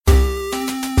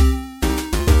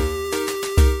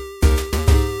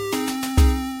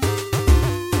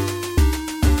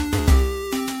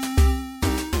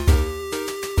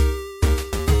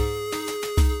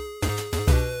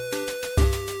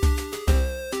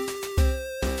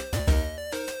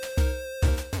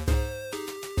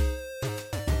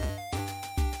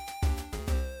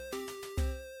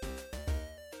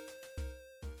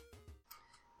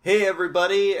Hey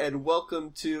everybody, and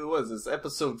welcome to, what is this,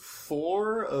 episode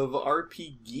 4 of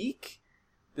RP Geek?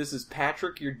 This is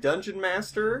Patrick, your Dungeon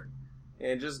Master,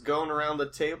 and just going around the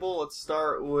table, let's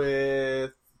start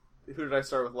with... Who did I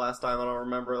start with last time? I don't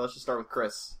remember. Let's just start with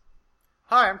Chris.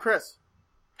 Hi, I'm Chris.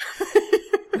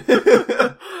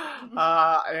 And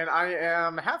I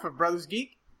am half of Brothers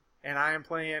Geek, and I am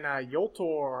playing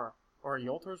Yoltor, or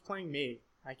Yoltor's playing me.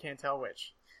 I can't tell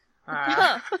which.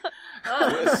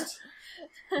 Twist.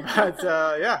 But,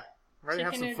 yeah, ready to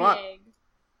have some fun.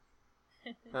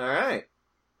 Alright.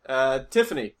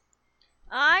 Tiffany.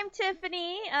 I'm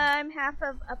Tiffany. I'm half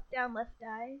of Up Down Left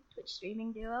Eye, Twitch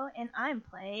streaming duo, and I'm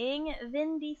playing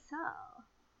Vin Diesel.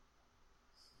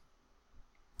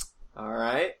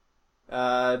 Alright.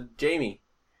 Jamie.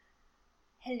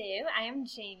 Hello, I am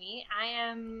Jamie. I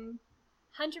am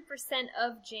 100%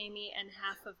 of Jamie and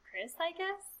half of Chris, I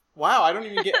guess. Wow, I don't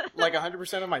even get like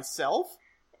 100% of myself?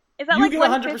 Is that You like get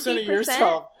 100% of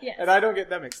yourself, Yes. and I don't get...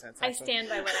 That makes sense. I actually. stand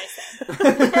by what I said.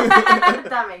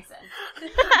 That makes sense.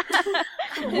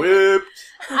 Whipped.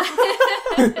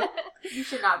 You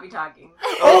should not be talking.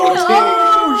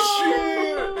 Oh,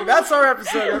 shit! That's our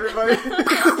episode, everybody.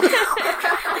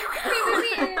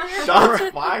 Shots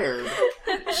fired.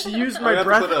 She used I my have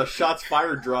breath... to put a shots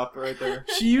fired drop right there.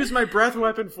 She used my breath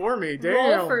weapon for me.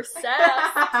 Damn. Roll for sex.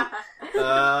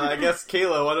 I guess,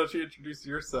 Kayla, why don't you introduce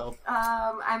yourself?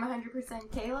 I'm 100%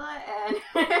 Kayla, and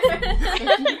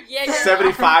Yeah, you're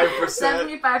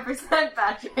 75%. 75%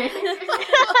 Patrick.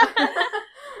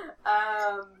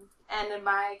 And then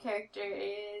my character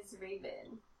is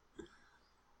Raven.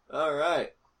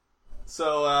 Alright.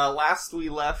 So, last we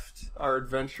left our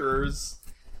adventurers,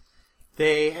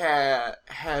 they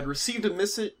had received a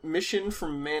mission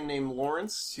from a man named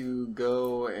Lawrence to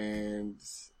go and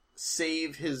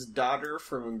save his daughter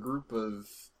from a group of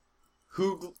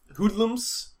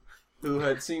hoodlums who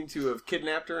had seemed to have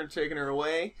kidnapped her and taken her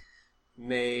away.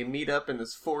 And they meet up in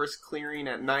this forest clearing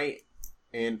at night,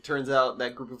 and it turns out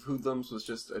that group of hoodlums was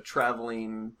just a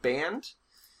traveling band.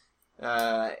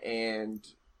 And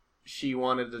she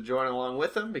wanted to join along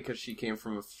with them because she comes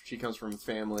from a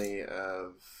family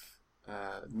of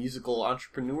musical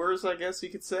entrepreneurs, I guess you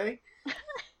could say.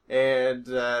 And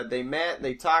they met,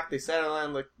 they talked, they sat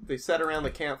around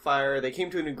the campfire. They came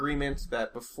to an agreement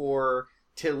that before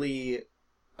Tilly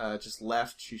just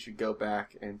left, she should go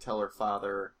back and tell her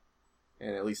father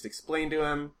and at least explain to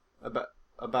him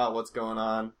about what's going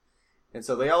on. And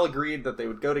so they all agreed that they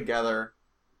would go together.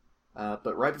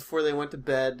 But right before they went to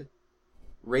bed,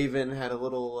 Raven had a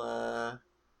little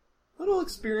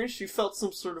experience. She felt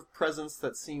some sort of presence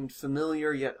that seemed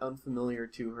familiar yet unfamiliar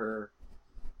to her.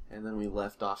 And then we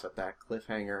left off at that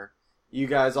cliffhanger. You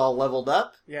guys all leveled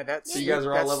up? Yeah, that's... So you guys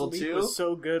are all level sleep 2? was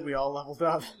so good, we all leveled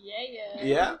up.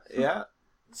 Yeah.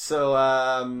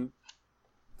 So,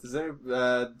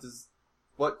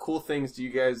 what cool things do you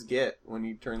guys get when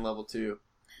you turn level 2?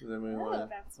 Does anybody want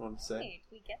to say? Right.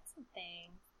 We get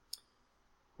something.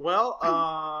 Well,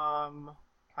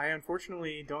 I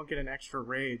unfortunately don't get an extra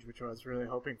rage, which I was really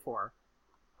hoping for.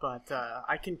 But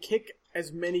I can kick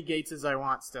as many gates as I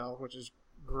want still, which is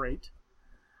great.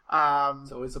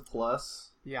 It's always a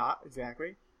plus. Yeah,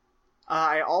 exactly.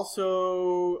 I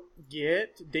also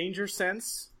get Danger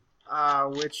Sense,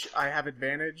 which I have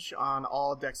advantage on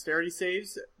all dexterity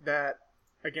saves that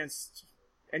against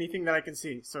anything that I can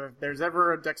see. So if there's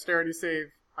ever a dexterity save,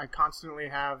 I constantly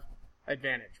have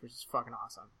advantage, which is fucking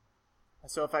awesome.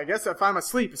 So if I'm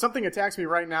asleep, if something attacks me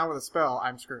right now with a spell,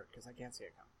 I'm screwed because I can't see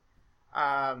it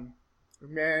coming.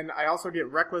 Then I also get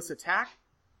Reckless Attack.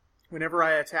 Whenever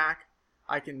I attack,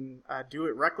 I can do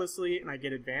it recklessly, and I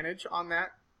get advantage on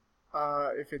that.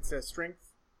 If it's a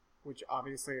strength, which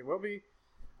obviously it will be.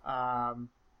 But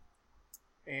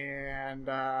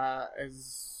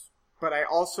I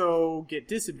also get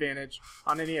disadvantage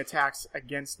on any attacks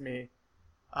against me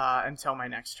until my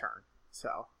next turn.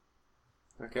 So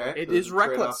Okay. it so is there's a trade-off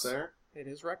reckless. there. It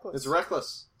is reckless. It's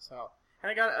reckless. So,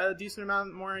 and I got a decent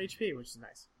amount more HP, which is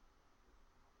nice.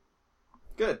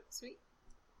 Good. Sweet.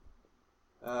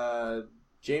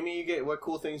 Jamie, what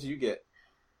cool things do you get?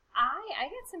 I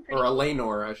get some pretty... Or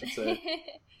Eleanor, I should say.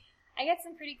 I get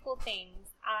some pretty cool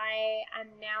things. I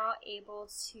am now able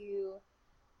to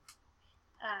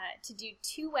do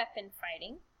 2-weapon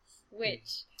fighting,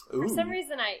 which for some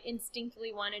reason I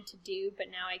instinctively wanted to do, but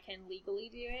now I can legally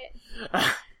do it.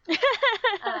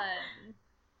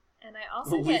 And I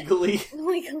also legally.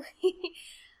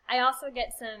 I also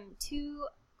get some 2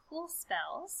 cool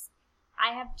spells.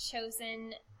 I have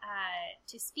chosen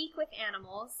to speak with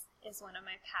animals is one of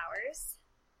my powers.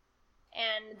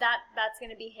 And that's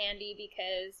going to be handy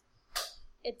because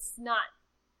it's not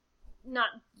not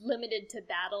limited to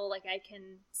battle. Like, I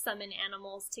can summon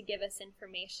animals to give us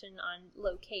information on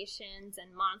locations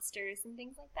and monsters and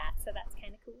things like that, so that's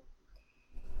kind of cool.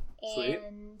 Sweet.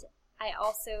 And I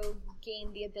also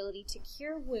gain the ability to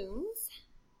cure wounds.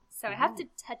 So I have to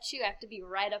touch you, I have to be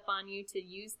right up on you to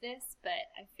use this, but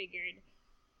I figured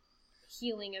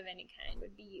healing of any kind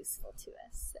would be useful to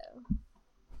us, so...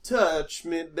 Touch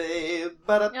me, babe. No,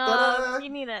 Ba-da-da-da. you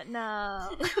need it. No.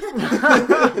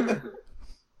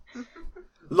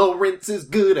 Lawrence is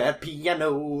good at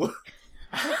piano.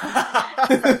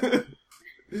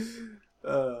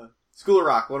 School of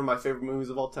Rock, one of my favorite movies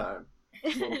of all time.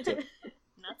 Little tip.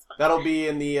 That's fun. That'll be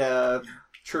in the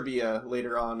trivia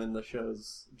later on in the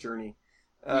show's journey.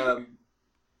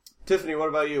 Tiffany, what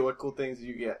about you? What cool things do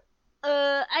you get?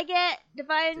 I get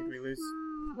divine. Did we lose?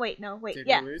 Wait, no, wait. Did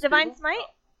Yeah, we lose divine people? smite.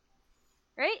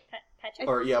 Right? Patrick?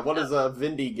 Or, yeah, what does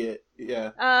Vindy get?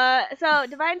 Yeah. So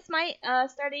divine smite.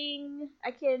 Starting,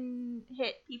 I can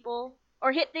hit people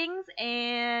or hit things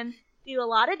and do a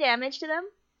lot of damage to them.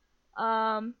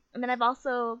 And then I've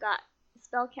also got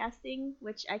spell casting,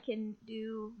 which I can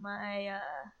do my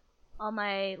all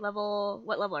my level.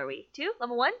 What level are we? 2?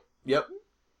 Level 1? Yep.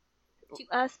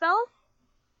 Spells.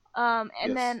 And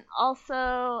Yes. then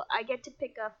also I get to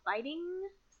pick a fighting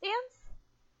stance.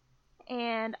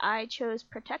 And I chose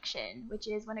protection, which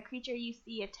is when a creature you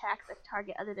see attacks a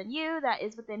target other than you that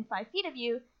is within 5 feet of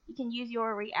you, you can use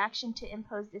your reaction to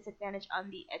impose disadvantage on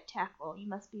the attack roll. You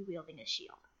must be wielding a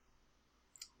shield.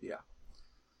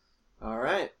 All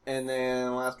right. And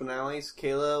then last but not least,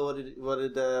 Kayla, what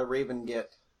did Raven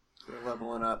get for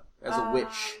leveling up as a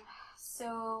witch?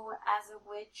 So, as a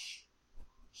witch,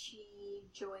 she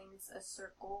joins a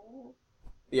circle,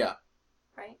 Yeah.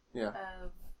 right? Yeah.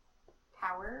 Of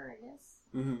power, I guess.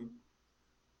 Mm-hmm.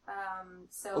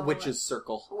 So A witch's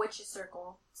circle. A witch's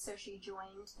circle. So she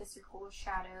joined the Circle of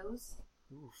Shadows,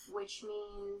 which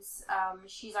means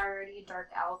she's already a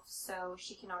dark elf, so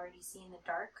she can already see in the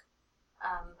dark.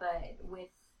 But with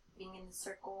being in the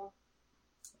circle,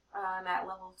 at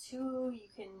level 2, you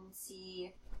can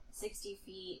see 60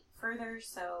 feet further,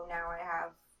 so now I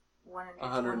have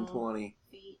 120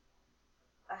 feet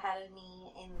ahead of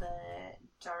me in the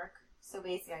dark. So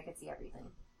basically I can see everything.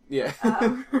 Yeah.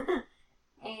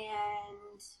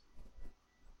 And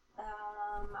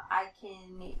I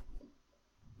can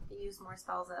use more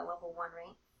spells at level 1,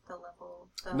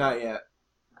 right? Not yet.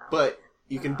 But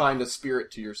you can bind a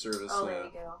spirit to your service Oh, now. there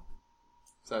you go.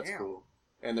 So that's Damn. cool.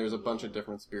 And there's a bunch of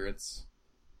different spirits.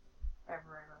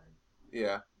 Everywhere.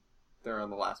 Yeah. They're on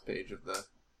the last page of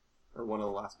or one of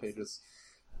the last pages.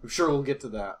 I'm sure we'll get to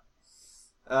that.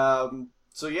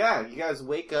 So yeah, you guys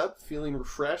wake up feeling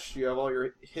refreshed. You have all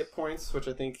your hit points, which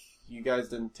I think you guys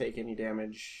didn't take any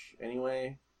damage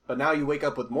anyway. But now you wake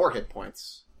up with more hit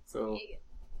points. So,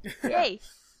 yeah. Hey,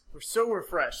 We're so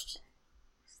refreshed.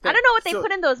 I don't know what they So-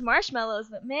 put in those marshmallows,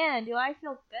 but man, do I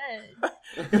feel good.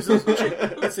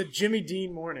 It's a Jimmy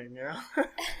Dean morning, you know?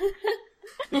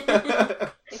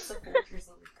 It's the Folgers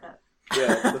in your cup.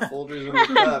 Yeah, it's the Folgers in the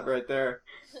cup right there.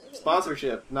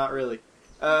 Sponsorship, not really.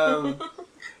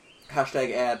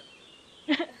 Hashtag ad.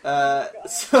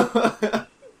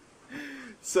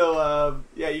 So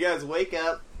yeah, you guys wake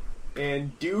up,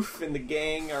 and Doof and the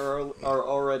gang are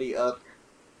already up.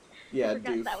 Yeah, I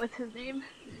forgot Doof. that was his name.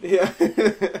 Yeah,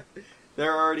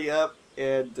 they're already up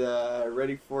and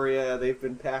ready for you. They've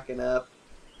been packing up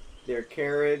their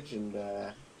carriage, and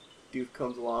Doof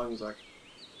comes along. He's like,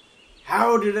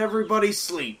 "How did everybody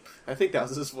sleep?" I think that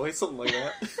was his voice, something like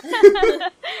that.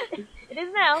 It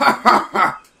is now.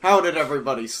 How did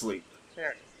everybody sleep?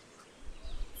 There.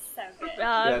 So good.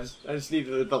 Yeah, I just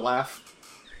needed the laugh.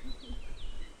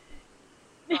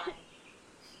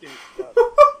 Dude,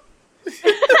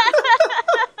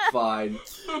 Fine.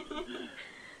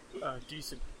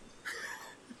 decent.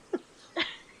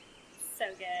 So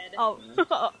good. Oh.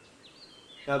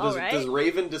 Now, does Alright.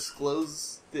 Raven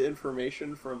disclose the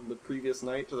information from the previous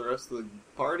night to the rest of the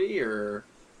party, or?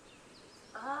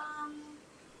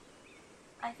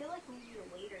 I feel like maybe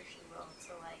later she will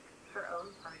to like her own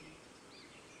party.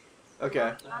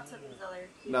 Okay, Not to these other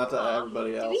people. not to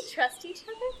everybody Do we else. trust each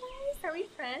other, guys? Are we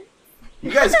friends?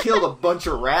 You guys killed a bunch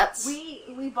of rats.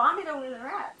 We bonded over the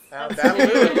rats. That'll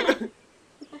do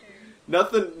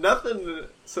it. Nothing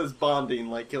says bonding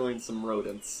like killing some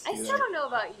rodents. I you still know? don't know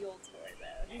about Yultor,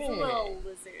 though. He's a little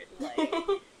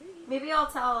lizard-like. Maybe I'll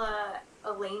tell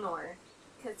Eleanor.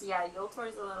 Because, yeah,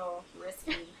 Yultor's a little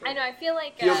risky. I know, I feel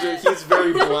like... He's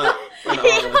very blunt and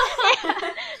honest.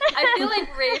 I feel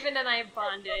like Raven and I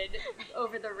bonded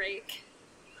over the rake.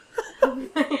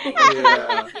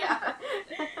 Yeah. Yeah.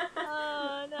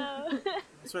 Oh no.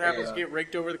 That's what happens. Yeah. You get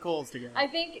raked over the coals together. I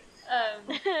think,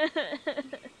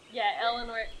 yeah,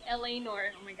 Eleanor, oh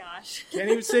my gosh. Can't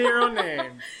even say your own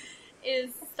name.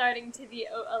 Is starting to be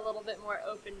a little bit more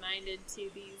open-minded to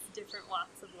these different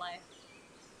walks of life.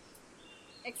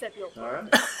 Except Yoltor.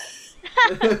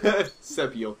 Alright.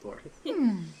 Except Yoltor.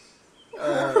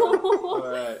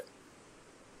 Alright.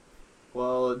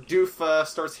 Well, Doof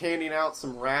starts handing out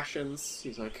some rations.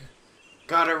 He's like,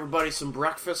 got everybody some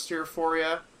breakfast here for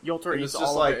you. Yoltor And eats it's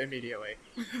just all like- of it immediately.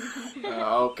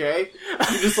 Okay.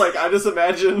 You just I just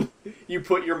imagine you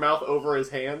put your mouth over his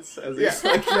hands as he's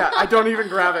like, Yeah, I don't even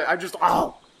grab it. I just,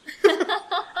 oh!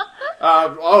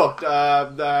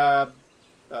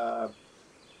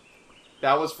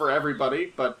 That was for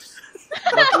everybody, but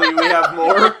luckily we have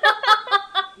more.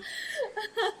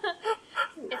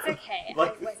 It's okay.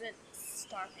 Like- I wasn't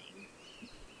starving.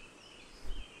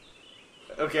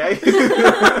 Okay.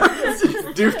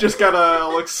 Doof just kinda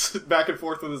looks back and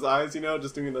forth with his eyes, you know,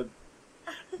 just doing the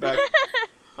back.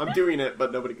 I'm doing it,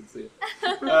 but nobody can see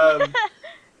it.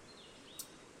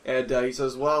 And he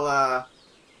says, well,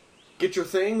 get your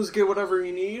things, get whatever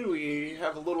you need. We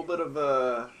have a little bit of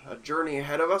a journey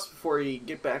ahead of us before you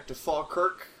get back to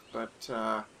Falkirk, but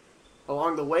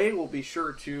along the way we'll be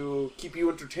sure to keep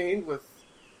you entertained with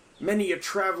many a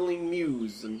traveling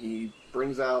muse. And he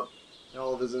brings out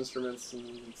all of his instruments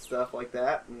and stuff like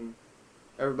that, and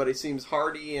everybody seems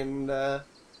hearty and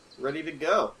ready to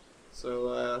go.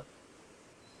 So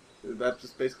that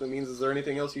just basically means, is there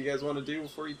anything else you guys want to do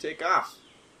before you take off?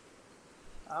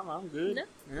 I'm good. No,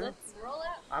 Yeah. let's roll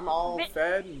out. I'm all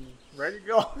fed and ready to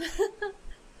go.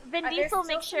 Vin Are there Diesel still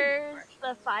makes some sure more?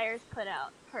 the fire's put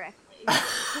out correctly.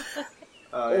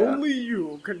 Oh, yeah. Only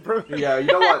you can prevent. Yeah, you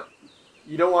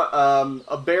don't want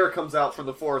a bear comes out from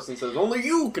the forest and says, only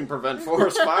you can prevent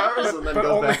forest fires, and then But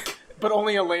goes only- back. But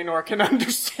only Eleanor can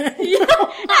understand.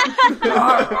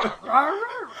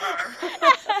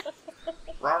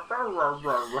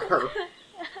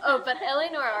 Oh, but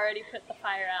Eleanor already put the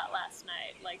fire out last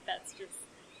night. Like, that's just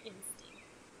instinct.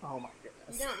 Oh my You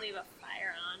goodness. don't leave a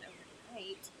fire on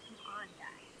overnight. Come on, guys.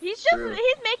 He's True.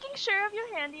 he's making sure of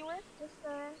your handiwork, just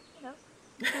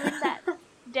doing that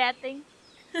dad thing.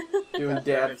 Doing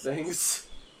dad things.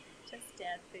 Just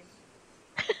dad thing.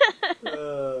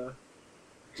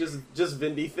 Just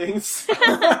Vindy things.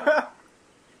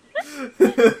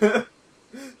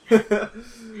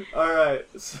 Alright,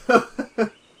 so...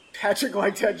 Patrick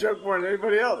liked that joke more than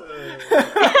anybody else.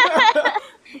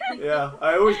 Yeah,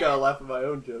 I always gotta laugh at my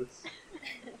own jokes.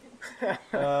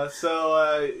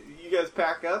 So you guys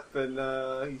pack up and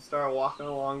you start walking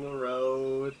along the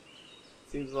road.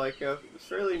 Seems like a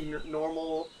fairly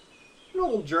normal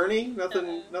journey.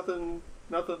 Nothing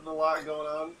a lot going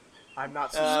on. I'm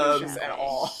not suspicious Um, at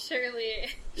all. Surely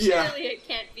Yeah. it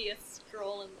can't be a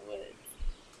stroll in the woods.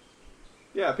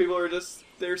 Yeah, people are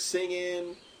they're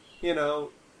singing, you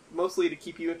know, mostly to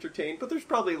keep you entertained. But there's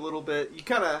probably a little bit. You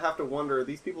kind of have to wonder.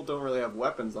 These people don't really have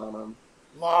weapons on them.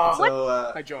 Law. So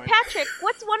I joined. Patrick,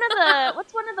 what's one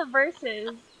of the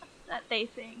verses that they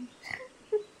sing?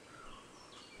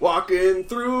 walking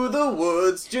through the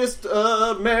woods, just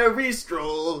a merry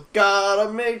stroll.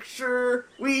 Gotta make sure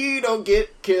we don't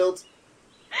get killed.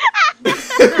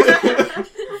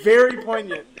 Very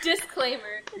poignant.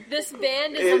 Disclaimer: this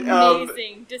band is It,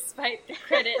 amazing, despite the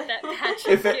credit that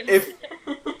Patrick gives.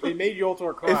 They made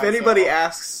Yoltor cry. If anybody so-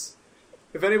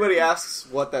 asks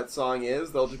what that song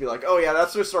is, they'll just be like, "Oh yeah,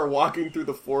 that's just our walking through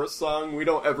the forest song. We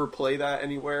don't ever play that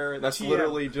anywhere. That's Yeah.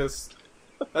 literally just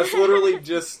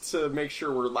to make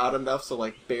sure we're loud enough so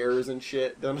like bears and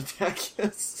shit don't attack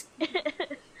us."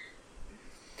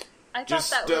 I thought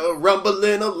Just that was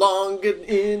rumbling along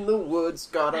in the woods.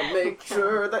 Gotta make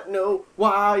sure that no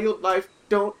wildlife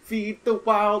don't feed the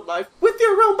wildlife with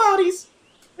your own bodies.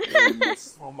 And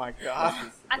it's- Oh my god.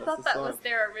 I that's thought the that song. was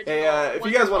their original. Hey, if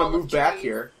you guys want Wall to of move back Trees.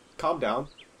 here, calm down.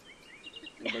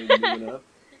 Everybody moving up.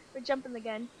 We're jumping the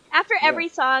gun. After Yeah. every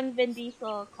song, Vin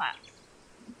Diesel claps.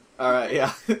 All right,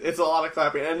 yeah, it's a lot of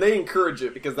clapping, and they encourage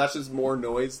it because that's just more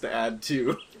noise to add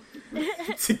to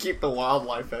to keep the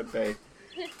wildlife at bay.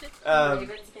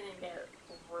 Raven's gonna get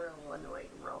real annoyed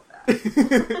real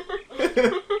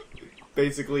fast.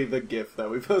 Basically, the GIF that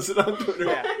we posted on Twitter.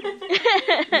 Yeah.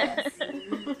 Yes.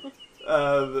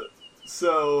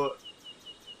 So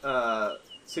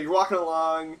you're walking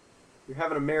along, you're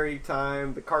having a merry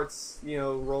time. The cart's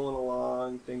rolling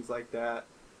along, things like that.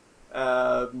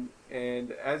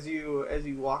 And as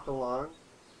you walk along,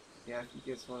 yeah, if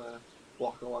you guys want to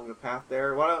walk along the path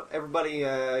there, why don't everybody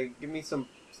give me some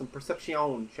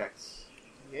perception checks?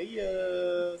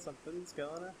 Yeah, something's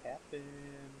gonna happen.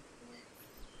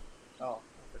 Oh,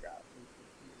 I forgot.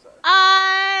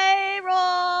 I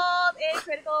rolled a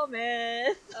critical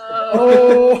miss.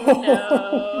 Oh,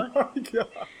 no. my god.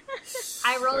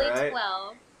 I roll a Alright.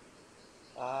 12.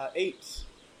 8.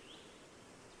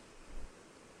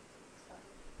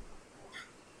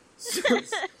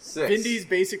 Six. Vindy's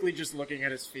basically just looking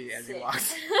at his feet as he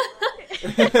walks.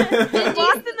 Lost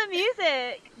in the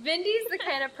music. Vindy's the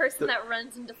kind of person that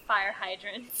runs into fire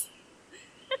hydrants.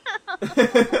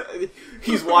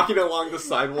 He's walking along the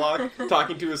sidewalk,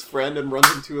 talking to his friend, and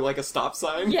runs into like a stop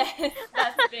sign. Yes,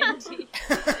 that's Vindy.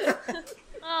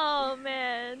 Oh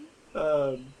man.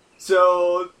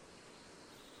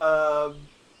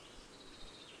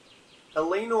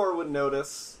 Eleanor would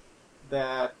notice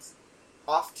that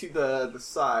off to the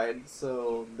side,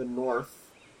 so the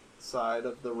north side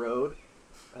of the road,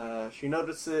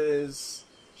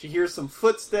 she hears some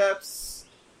footsteps,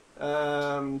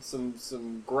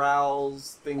 some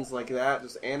growls, things like that,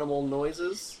 just animal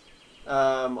noises.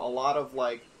 A lot of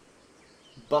like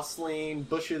bustling,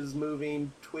 bushes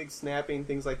moving, twigs snapping,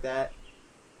 things like that.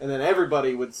 And then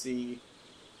everybody would see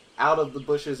out of the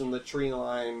bushes and the tree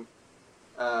line,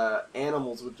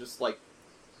 animals would just like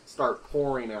start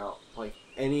pouring out, like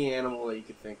any animal that you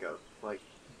could think of, like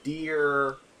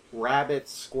deer,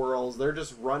 rabbits, squirrels. They're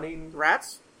just running.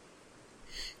 Rats?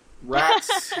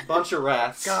 Rats, bunch of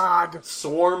rats. God.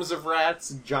 Swarms of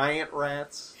rats, giant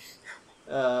rats.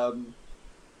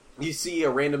 You see a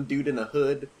random dude in a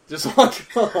hood just walking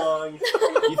along.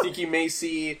 You think you may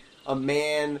see a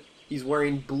man. He's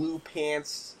wearing blue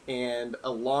pants and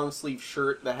a long sleeve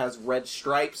shirt that has red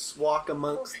stripes walk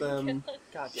amongst them.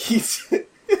 God. He's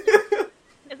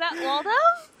Is that Waldo?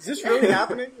 Is this really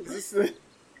happening? Is this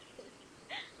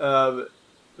the...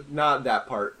 not that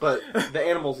part, but the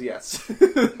animals, yes.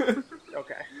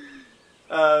 Okay.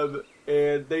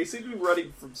 And they seem to be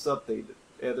running from something.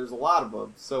 And there's a lot of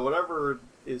them. So whatever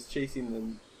is chasing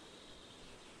them,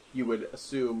 you would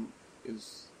assume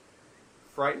is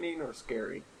frightening or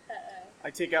scary. I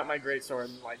take out my greatsword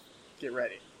and, like, get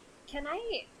ready. Can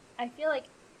I feel like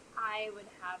I would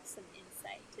have some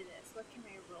insight to this. What can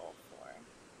I roll for?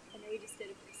 I know you just did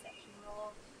a perception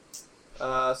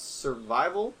roll.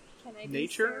 Survival Can I do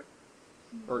Nature?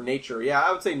 or nature? Yeah,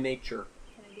 I would say nature.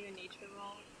 Can I do a nature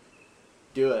roll?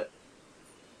 Do it.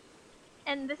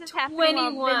 And this is happening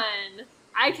while 21.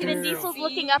 I can Vin Damn. Diesel's see-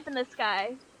 looking up in the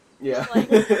sky. Yeah.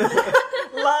 Like-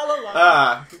 La la la.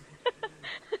 Ah.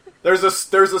 There's a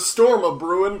storm a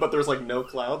brewing, but there's like no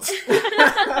clouds.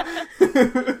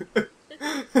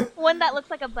 One that looks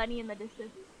like a bunny in the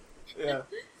distance. Yeah.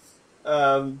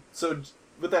 So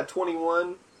with that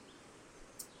 21,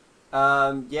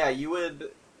 yeah, you would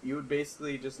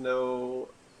basically just know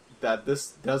that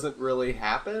this doesn't really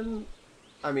happen.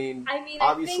 I mean,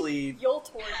 obviously, I think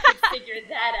Yoltor could figure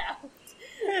that out.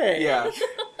 Hey. yeah,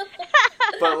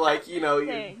 but like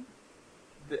Dang.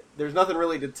 there's nothing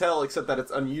really to tell except that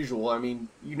it's unusual. I mean,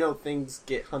 things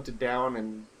get hunted down,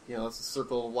 and it's a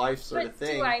circle of life sort of But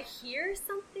thing. do I hear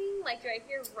something? Like, do I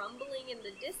hear rumbling in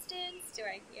the distance? Do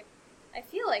I hear... I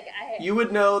feel like I... You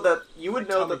would know that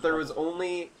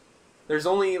tummy there's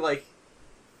only like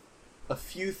a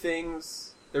few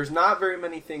things. There's not very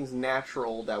many things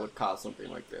natural that would cause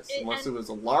something like this, unless it was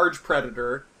a large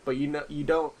predator. But you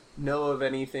don't know of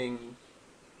anything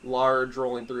large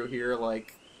rolling through here,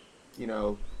 like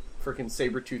freaking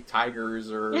saber-toothed tigers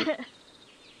or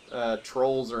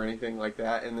trolls or anything like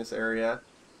that in this area.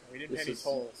 We didn't This hit any is-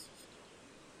 holes.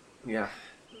 Yeah.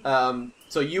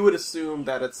 So you would assume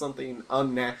that it's something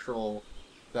unnatural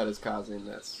that is causing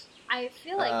this. I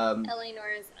feel like Um, Eleanor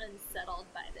is unsettled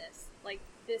by this. Like,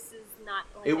 this is not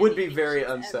like It would be anything very she's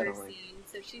ever unsettling. seen.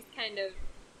 So she's kind of...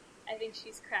 I think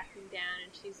she's cracking down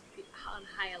and she's on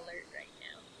high alert right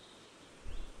now.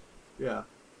 Yeah.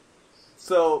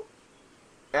 So,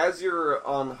 as you're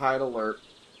on high alert,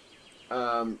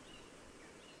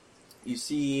 you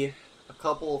see a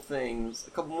couple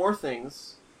more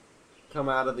things come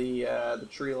out of the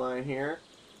tree line here.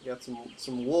 You got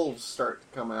some wolves start to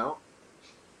come out.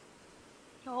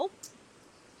 Nope.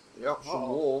 Yep, some Uh-oh.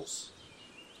 wolves.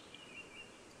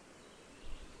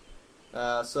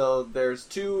 So there's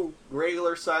two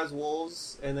regular-sized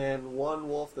wolves, and then one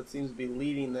wolf that seems to be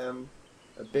leading them,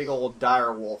 a big old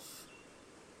dire wolf.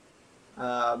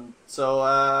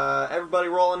 So everybody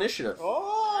roll initiative.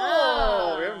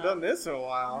 Oh, we haven't done this in a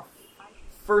while.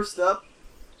 First up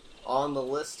on the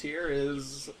list here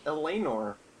is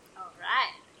Eleanor. Alright.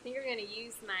 I think we're going to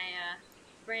use my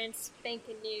brand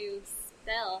spanking new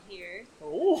spell here.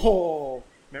 Oh,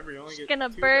 remember you only She's get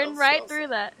gonna 2 burn health right cells. through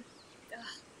that.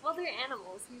 Well, they're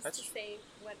animals. Who's That's to say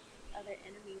what other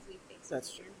enemies we face? That's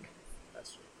with true. animals?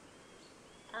 That's true.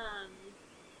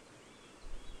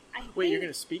 Wait, you're think-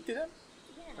 gonna speak to them?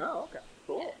 Yeah. Oh, okay.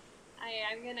 Cool. Yeah.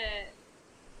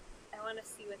 I want to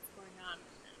see what's going on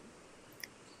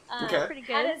with them. Okay. Pretty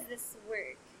How good. does this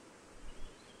work?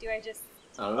 Do I just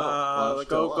I don't know. Why don't you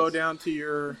tell Go us? down to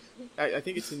your. I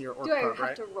think it's in your orc do I card, have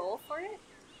right? to roll for it,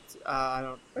 I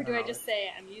don't. or do don't I know. just say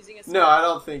I'm using a spell? No, I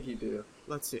don't think you do.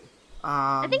 Let's see.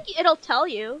 I think it'll tell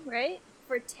you, right?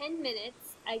 For 10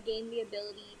 minutes, I gain the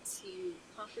ability to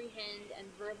comprehend and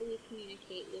verbally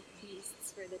communicate with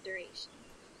beasts for the duration.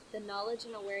 The knowledge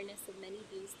and awareness of many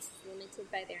beasts is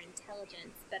limited by their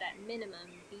intelligence, but at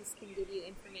minimum, beasts can give you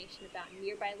information about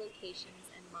nearby locations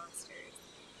and monsters,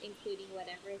 including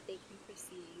whatever they can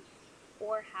perceive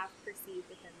or have perceived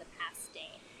within the past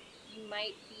day. You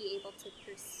might be able to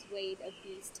persuade a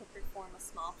beast to perform a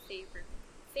small favor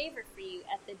for you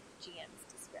at the GM's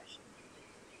discretion.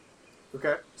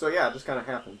 Okay. So yeah, it just kind of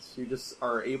happens. You just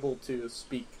are able to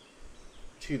speak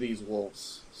to these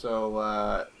wolves.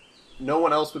 So no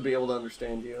one else would be able to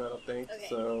understand you, I don't think. Okay.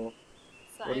 So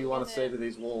So what do you I'm want to say gonna to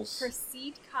these wolves?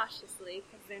 Proceed cautiously,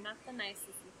 because they're not the nicest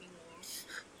looking wolves.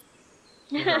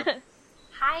 Uh-huh.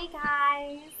 Hi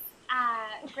guys.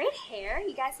 Great hair.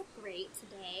 You guys look great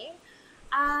today.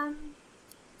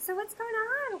 So what's going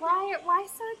on? Why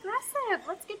so aggressive?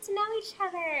 Let's get to know each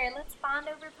other. Let's bond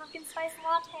over pumpkin spice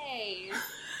lattes.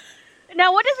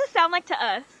 Now, what does this sound like to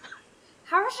us?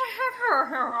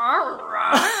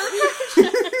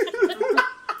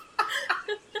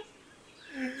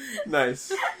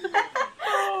 Nice.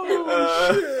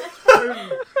 Oh,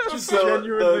 Just So,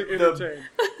 genuinely the- entertained.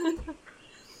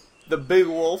 The big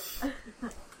wolf,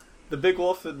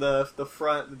 in the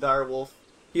front, the dire wolf,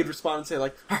 he'd respond and say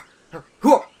like,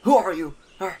 who are you?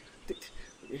 Run!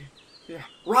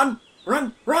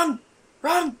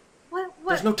 What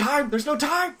There's no time! There's no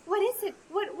time! what is it?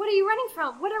 What are you running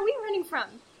from? What are we running from?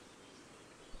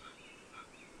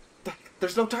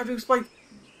 There's no time to explain.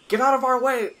 Get out of our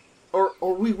way, or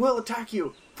we will attack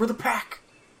you for the pack.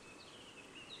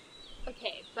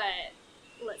 Okay, but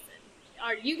listen.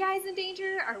 Are you guys in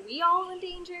danger? Are we all in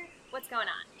danger? What's going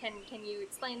on? Can you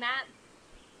explain that?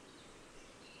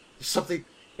 There's something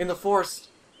in the forest.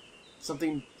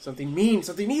 Something mean,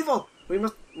 something evil. We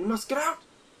must get out.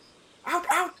 Out!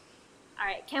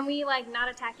 Alright, can we, not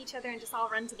attack each other and just all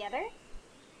run together?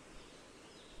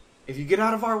 If you get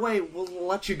out of our way, we'll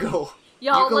let you go.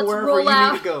 Y'all, you go let's wherever roll you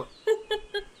out. need to go.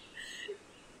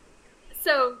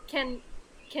 So, can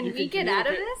You we can get out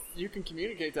of communicate- this? You can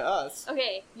communicate to us.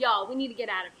 Okay, y'all, we need to get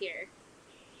out of here.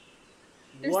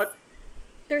 There's- What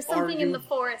There's Are something in you- the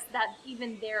forest that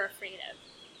even they're afraid of.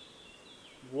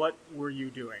 What were you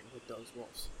doing with those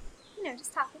wolves?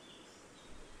 Just talking.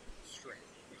 Straight.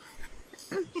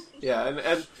 Yeah,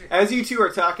 and as you two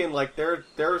are talking,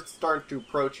 they're starting to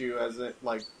approach you as it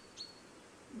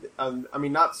I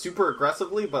mean, not super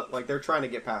aggressively, but they're trying to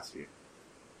get past you.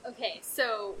 Okay,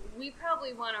 so we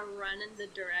probably want to run in the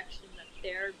direction that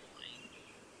they're going.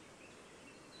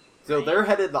 So they're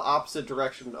headed the opposite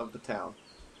direction of the town.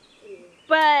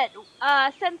 But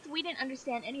since we didn't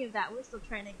understand any of that, we're still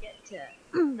trying to get to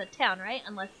the town, right?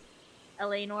 Unless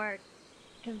Eleanor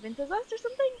convinces us or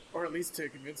something. Or at least to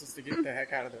convince us to get the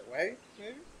heck out of their way,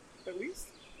 maybe? At least?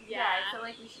 Yeah, I feel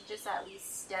like we should just at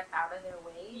least step out of their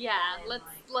way. Yeah, and,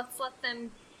 let's let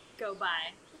them go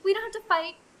by. We don't have to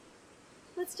fight.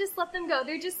 Let's just let them go.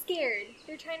 They're just scared.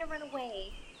 They're trying to run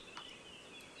away.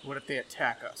 What if they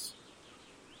attack us?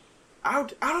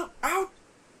 Out!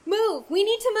 Move! We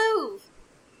need to move!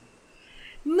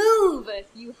 Move!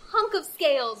 You hunk of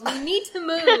scales! We need to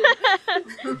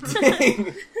move!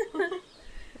 Dang!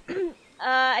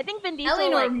 I think Vin Diesel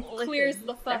Eleanor listens clears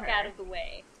the to fuck her. out of the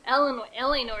way.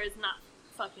 Eleanor is not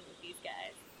fucking with these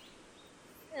guys.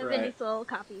 Vin Right. Diesel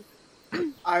copies.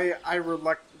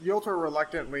 Yolter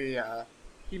reluctantly,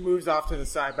 he moves off to the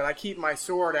side, but I keep my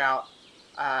sword out,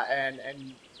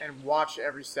 and watch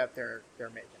every step they're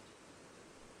making.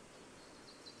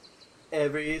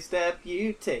 Every step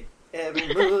you take,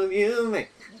 every move you make,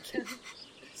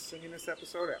 Singing this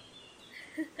episode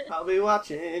out. I'll be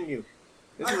watching you.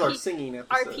 This is our RP singing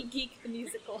episode. RP Geek the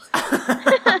musical.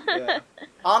 Yeah.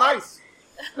 On ice!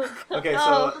 Okay,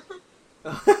 Oh.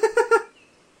 so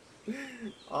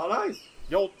on ice.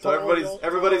 Yolter, So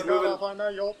everybody's moving.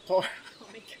 Yolter. Oh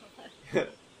my god.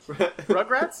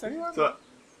 Rugrats? Anyone? So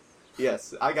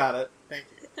yes, I got it. Thank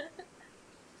you.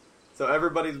 So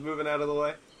everybody's moving out of the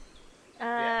way.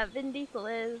 Vin Diesel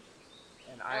is.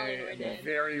 And I Eleanor am did.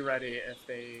 very ready if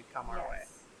they come our way.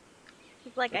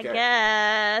 He's like, Okay. I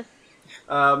guess.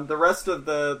 The rest of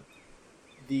the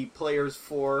players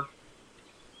 4,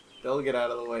 they'll get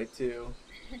out of the way too,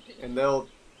 and they'll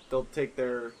take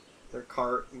their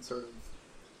cart and sort of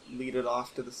lead it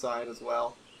off to the side as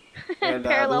well. And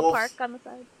Parallel the wolves, park on the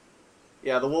side.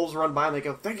 Yeah, the wolves run by and they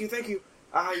go, thank you.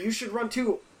 You should run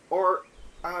too. Or,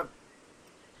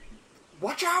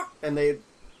 watch out! And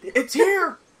it's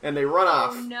here! And they run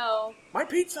off. Oh no. My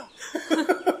pizza!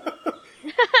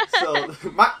 So,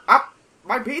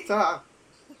 my pizza!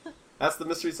 That's the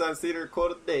Mystery Science Theater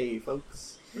quote of the day,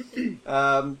 folks.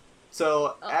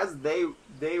 As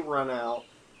they run out,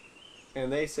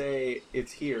 and they say,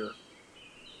 it's here,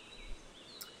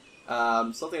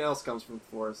 something else comes from the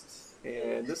forest.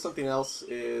 And this something else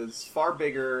is far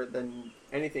bigger than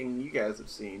anything you guys have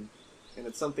seen. And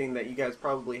it's something that you guys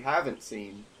probably haven't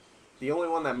seen. The only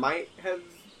one that might have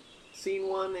seen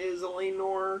one is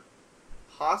Eleanor,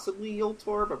 possibly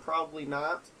Yoltor, but probably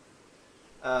not.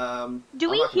 Do I'm we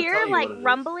not gonna hear tell you like what it is.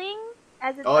 rumbling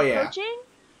as it's Oh, yeah. approaching?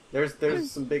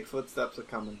 There's some big footsteps are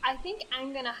coming. I think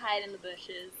I'm gonna hide in the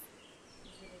bushes.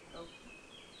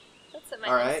 That's what my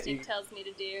Alright, instinct tells me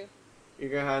to do. You're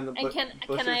gonna hide in the And bushes?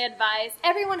 can I advise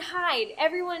everyone hide?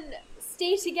 Everyone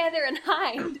stay together and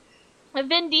hide. And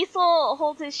Vin Diesel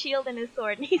holds his shield and his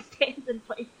sword, and he stands in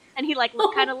place, and he like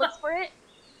kind of looks for it.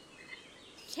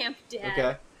 Camp Dad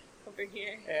Okay. over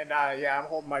here. And I'm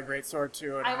holding my greatsword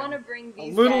too. And I want to I'm bring a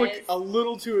these little, guys. a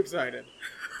little too excited.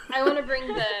 I want to bring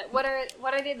the what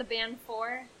are they the band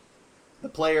for? The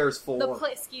players for. The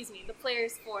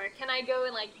players for. Can I go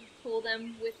and like pull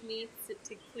them with me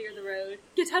to clear the road?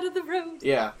 Get out of the road.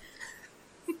 Yeah.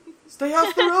 Stay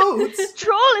off the roads!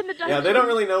 Troll in the dungeon. Yeah, they don't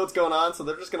really know what's going on, so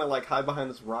they're just gonna like hide behind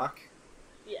this rock.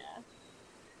 Yeah.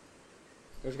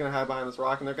 They're just gonna hide behind this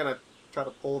rock, and they're gonna try to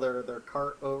pull their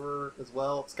cart over as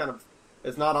well.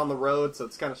 It's not on the road, so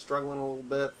it's kind of struggling a little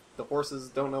bit. The horses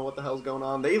don't know what the hell's going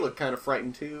on. They look kind of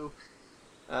frightened too.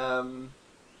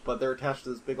 But they're attached to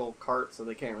this big old cart, so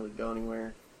they can't really go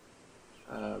anywhere.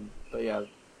 But yeah.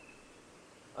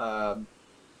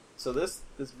 So this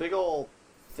big old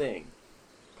thing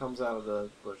comes out of the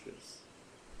bushes.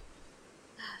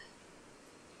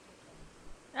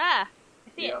 Ah, I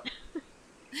see Yep. it.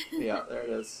 Yeah, there it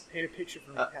is. Paint a picture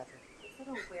for me, Patrick. Is it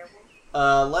a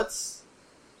werewolf? Let's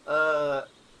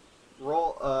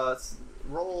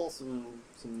roll some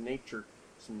nature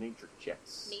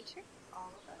checks. Nature. All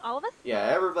of us. All of us? Yeah,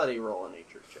 everybody roll a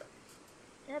nature check.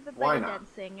 Everybody Why not?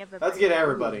 dancing. Everybody. Let's get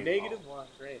everybody. Negative 1.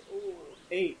 Great. Ooh,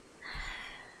 8.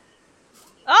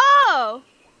 Oh!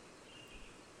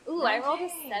 Ooh, I rolled a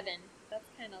Okay. 7. That's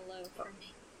kind of low for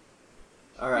me.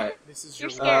 All right. This is You're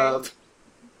your scared.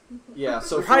 Yeah.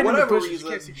 So We're for hiding in the whatever bushes, you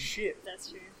can't see reason, shit. That's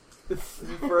true.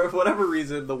 for whatever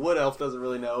reason, the wood elf doesn't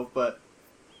really know, but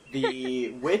the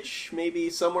witch, maybe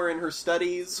somewhere in her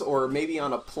studies, or maybe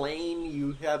on a plane,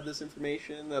 you have this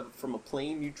information that from a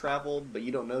plane you traveled, but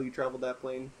you don't know you traveled that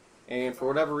plane. And for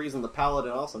whatever reason, the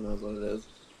paladin also knows what it is.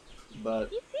 But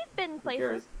He's been who places.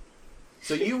 cares?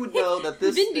 So you would know that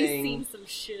this Vindy's thing... seen some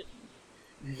shit.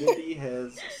 Vindy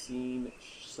has seen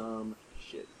some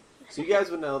shit. So you guys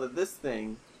would know that this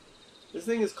thing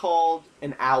is called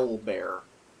an owl bear.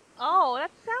 Oh, that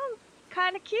sounds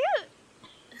kind of cute.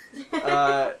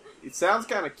 It sounds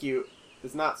kind of cute.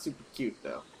 It's not super cute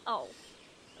though. Oh.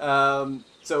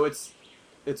 So it's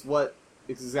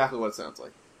exactly what it sounds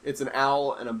like. It's an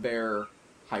owl and a bear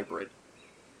hybrid.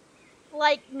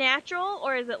 Like natural,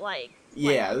 or is it like?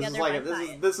 Yeah, this is together like by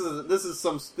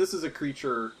science? this is a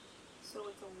creature. So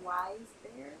it's a wise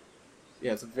bear?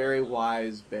 Yeah, it's a very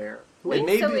wise bear. Wait, it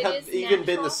may so it have is even been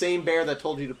natural? the same bear that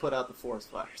told you to put out the forest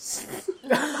fires.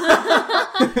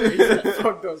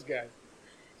 Fuck those guys.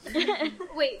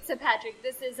 Wait, so Patrick,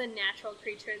 this is a natural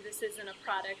creature. This isn't a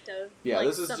product of Yeah, like,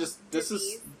 this is some just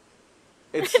disease.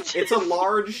 it's a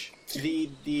large.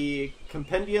 The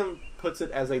compendium puts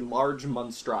it as a large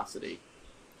monstrosity.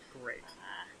 Great.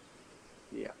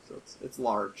 Yeah, so it's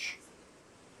large.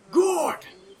 Good!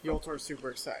 Yoltor's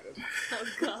super excited. Oh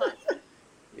god.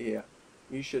 Yeah,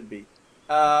 you should be.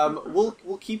 We'll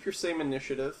keep your same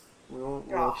initiative. We won't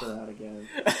roll for that again.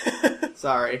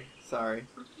 Sorry.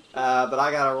 But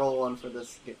I gotta roll one for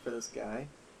this guy.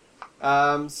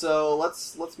 So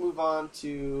let's move on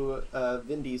to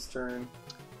Vindy's turn.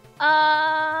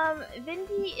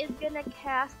 Vindy is gonna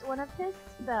cast one of his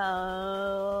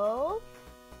spells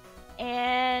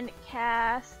and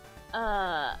cast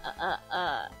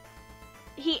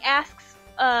he asks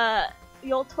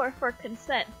Yoltor for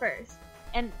consent first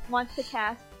and wants to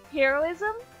cast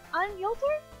heroism on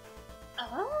Yoltor.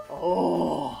 Oh?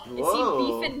 Oh! Is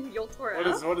Whoa. he beefing Yoltor What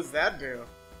up? does that do?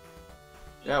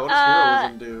 Yeah, what does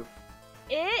heroism do?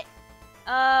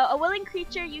 A willing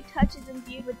creature you touch is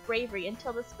imbued with bravery.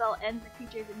 Until the spell ends, the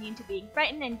creature is immune to being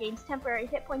frightened and gains temporary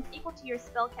hit points equal to your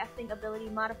spellcasting ability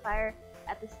modifier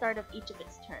at the start of each of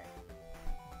its turns.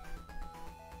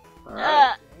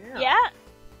 Alright. Yeah.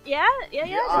 Yeah. So you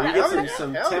Yeah. get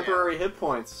some Hell yeah. temporary hit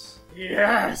points.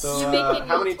 Yes. So, You making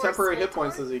how many Yoltor's temporary hit Yoltor?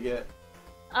 points does he get?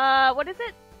 What is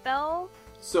it? Spell?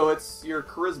 So it's your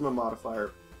charisma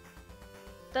modifier.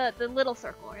 The little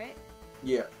circle, right?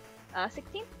 Yeah.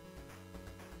 16?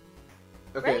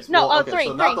 Okay. Right? So, No, well, oh, okay, three,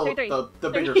 so not three. the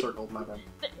bigger Three. circle, my bad.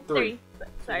 Three. So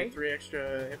Sorry. 3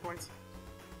 extra hit points.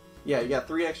 Yeah, you got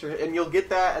 3 extra, and you'll get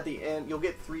that at the end. You'll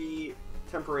get 3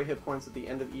 temporary hit points at the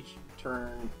end of each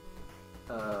turn.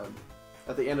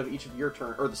 At the end of each of your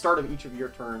turn, or the start of each of your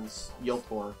turns,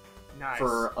 Yoltor, Nice.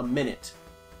 for a minute.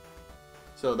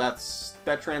 So that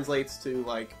translates to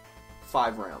like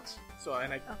 5 rounds. So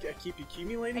and I keep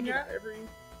accumulating I do that every,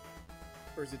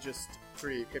 or is it just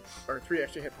 3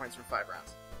 extra hit points for 5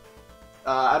 rounds?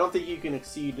 I don't think you can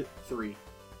exceed 3 Okay,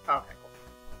 cool.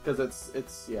 because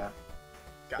it's yeah,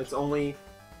 Gotcha. it's only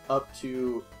up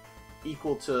to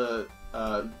equal to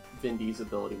Vindy's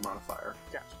ability modifier.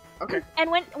 Gotcha. Okay. And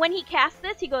when he casts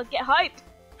this, he goes, "Get hyped."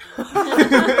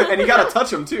 And you gotta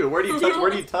touch him too. Where do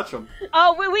you touch him?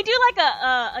 Oh, we do like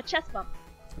a chest bump.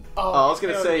 Oh, I was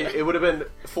gonna hell say yeah. it would have been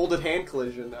folded hand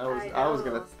collision. I was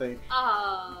know. gonna think,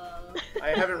 Oh, I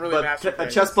haven't really but mastered a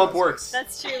that chest yet, bump so works.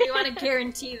 that's true. We want to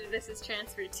guarantee that this is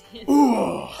transferred to.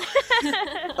 Ooh.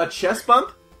 A chest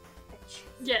bump?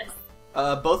 Yes.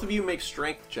 Both of you make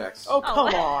strength checks. Oh, Oh.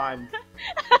 come on.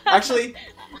 Actually,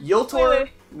 Yoltor, Wait.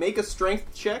 make a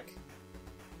strength check,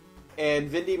 and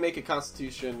Vindy make a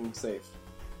Constitution save.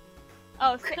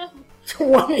 Oh,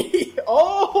 20.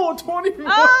 Oh, 21.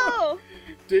 oh!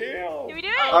 Damn. Did we do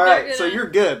it? Oh. All right, they're so gonna- you're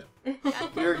good.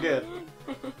 You're good.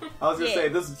 I was gonna Yeah. say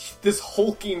this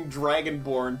hulking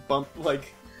dragonborn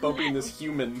bumping this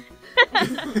human.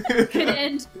 Could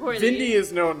end poorly. Vindy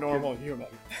is no normal human.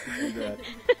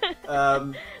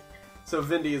 So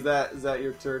Vindy, is that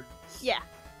your turn? Yeah.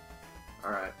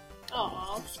 All right.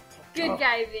 Aw. Good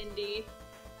guy, Vindy.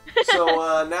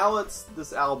 So now it's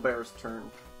this owlbear's turn,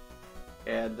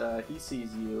 and he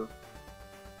sees you,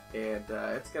 and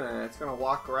it's gonna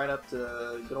walk right up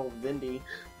to good old Vindy,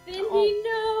 Vindy,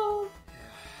 no.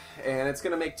 and it's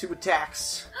gonna make 2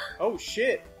 attacks. Oh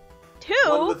shit.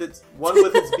 One Two? with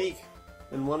its beak,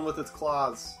 and one with its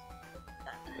claws.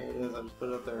 There it is. I just put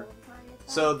it up there.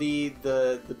 So the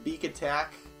beak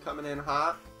attack coming in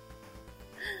hot.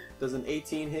 Does an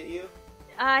 18 hit you?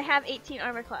 I have 18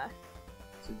 armor class.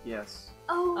 So yes.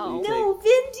 Oh, Oh. no,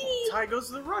 Vindy. Tie goes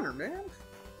to the runner, man.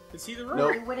 Is he the runner?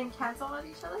 Nope. They wouldn't cancel on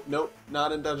each other? Nope,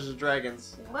 not in Dungeons and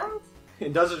Dragons. What?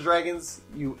 In Dungeons and Dragons,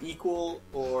 you equal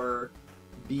or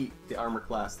beat the armor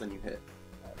class, then you hit.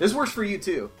 This works for you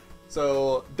too.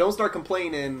 So don't start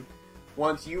complaining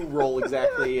once you roll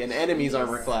exactly an enemy's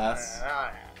armor class.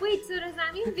 Wait, so does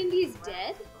that mean Vindy's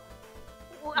dead?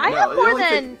 Well, I No, have it more only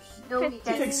than. No, he He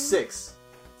takes doesn't. 6.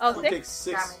 Oh, He 6? takes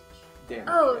 6 damage.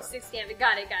 Oh, Yeah. 6 damage.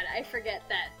 Got it. I forget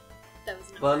that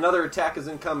was Well, another attack is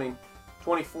incoming.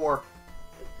 24.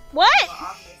 What?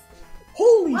 Obviously.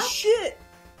 Holy What? shit!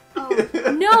 Oh,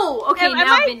 no. Okay, Am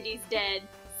now I- Vindy's dead.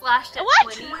 Slashed at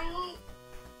What? 20.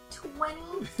 20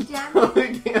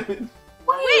 damage? Damage.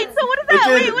 Wait, so what is It that?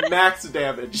 Wait, did what max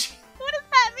damage. does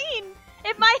that mean?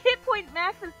 If my hit point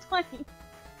max is 20.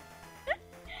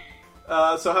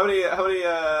 So how many,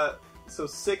 so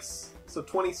 6, so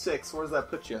 26, where does that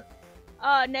put you?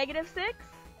 -6?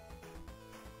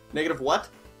 Negative what?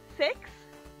 6?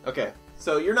 Okay,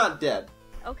 so you're not dead.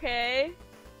 Okay.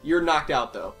 You're knocked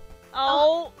out, though.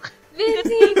 Oh.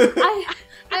 Vindy, Good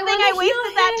I thing I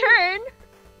wasted that turn.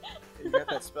 You got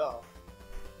that spell.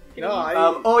 Can No, I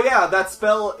I. Oh yeah, that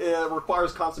spell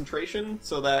requires concentration,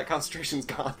 so that concentration's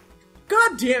gone.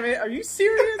 God damn it! Are you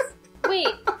serious? Wait,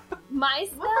 my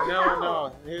spell?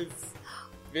 No, his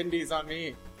Vindy's on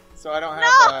me, so I don't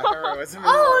have No! heroism.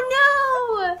 anymore.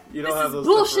 Oh no! You don't This have is those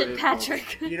bullshit, temporary hit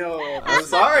Patrick. You know, I'm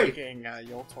sorry. Making,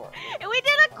 Yoltor. We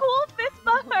did a cool fist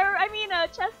bump, or I mean a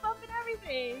chest bump and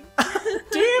everything.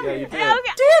 Damn Yeah, you it! did. Yeah,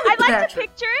 okay. Damn it, I like to Patrick!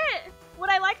 picture it. What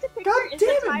I like to picture God is damn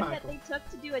the it, time that Michael. they took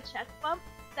to do a chest bump.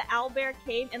 The owlbear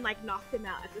came and like knocked him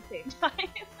out at the same time.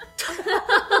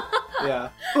 Yeah.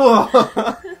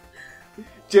 Oh.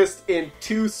 Just in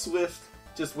 2 swift,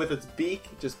 just with its beak,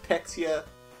 just pecks you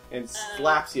and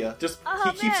slaps you. Just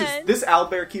Oh, he keeps man. this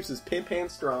owlbear keeps his pimp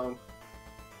hand strong.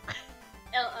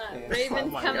 Raven's Oh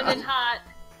my coming God. in hot.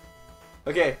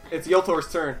 Okay, it's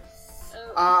Yoltor's turn.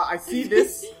 Oh. I see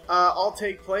this all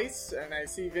take place, and I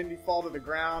see Vindy fall to the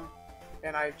ground,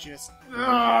 and I just...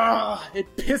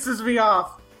 it pisses me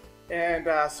off. And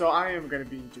so I am going to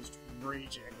be just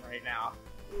raging right now.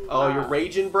 Oh, you're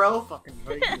raging, bro? Fucking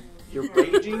raging. You're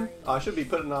raging? Oh, I should be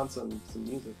putting on some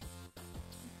music.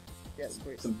 Yes,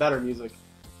 please. Some better music.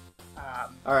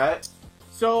 Um, Alright.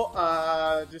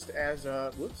 So, just as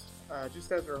a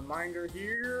reminder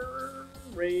here,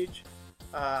 rage.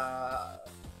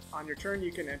 On your turn,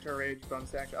 you can enter a rage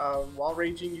bonus action. While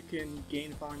raging, you can gain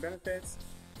the following benefits: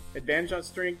 advantage on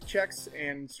strength checks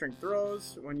and strength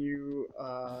throws. When you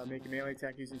make a melee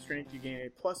attack using strength, you gain a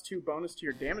 +2 bonus to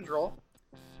your damage roll,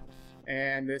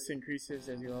 and this increases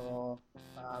as you level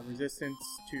resistance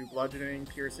to bludgeoning,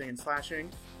 piercing, and slashing,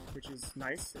 which is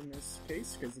nice in this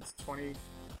case because it's 20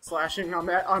 slashing on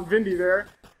Vindy there.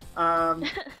 And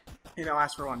it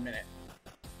lasts for 1 minute.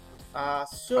 Alright,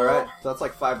 so that's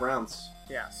like 5 rounds.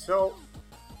 Yeah, so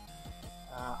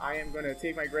I am going to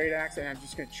take my great axe and I'm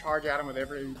just going to charge at him with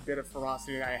every bit of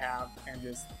ferocity that I have and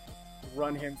just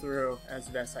run him through as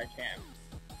best I can.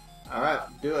 Alright,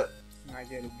 do it. I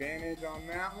get advantage on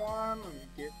that one. Let me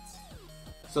get...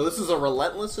 So this is a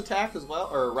relentless attack as well,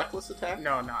 or a reckless attack?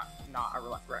 No, not a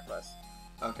reckless.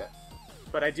 Okay.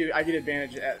 But I get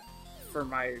advantage for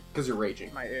my Because you're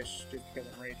raging. my ish just because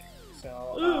I'm raging.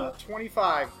 So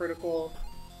 25 critical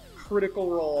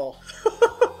roll.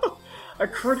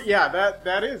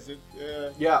 That is it.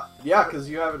 Yeah, because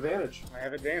you have advantage. I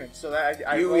have advantage. So that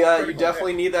I You roll a critical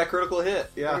definitely hit. need that critical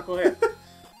hit. Yeah. Critical hit.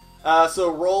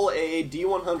 So roll a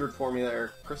D100 for me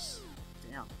there, Chris.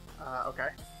 Damn. Okay.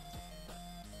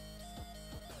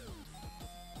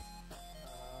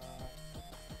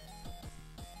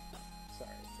 Sorry,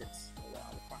 it takes a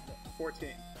while to find it. 14.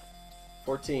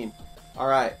 14.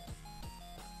 Alright.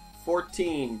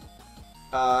 14.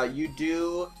 You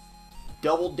do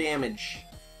double damage.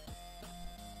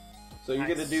 So you're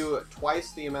Nice. going to do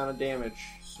twice the amount of damage.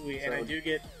 Sweet, So- and I do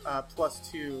get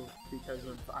 +2 because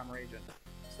of I'm raging.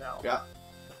 So Yeah.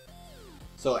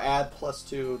 So add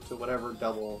 +2 to whatever the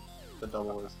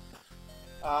double is.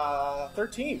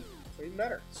 13. So even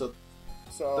better. So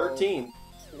So 13.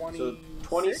 26. So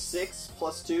 26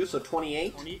 plus 2, so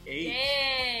 28. 28.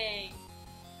 Dang.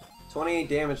 28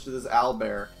 damage to this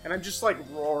owlbear. And I'm just like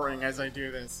roaring as I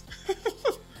do this.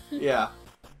 Yeah.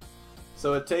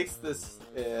 So it takes this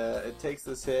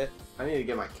hit. I need to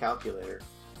get my calculator.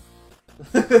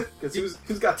 Because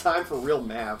who's got time for real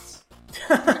maths?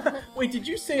 Wait, did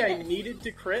you say I needed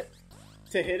to crit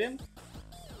to hit him?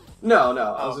 No.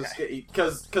 I was Okay.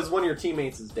 just because one of your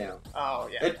teammates is down. Oh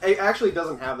yeah. It actually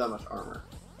doesn't have that much armor.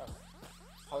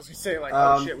 I was gonna say like,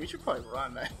 Um, oh shit, we should probably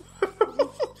run that.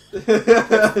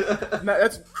 Yeah. No,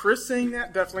 that's Chris saying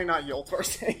that, definitely not Yoltor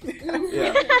saying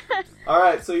that.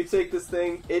 Alright, so you take this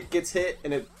thing, it gets hit,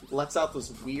 and it lets out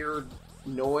this weird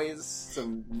noise,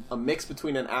 a mix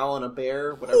between an owl and a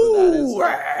bear, whatever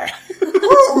that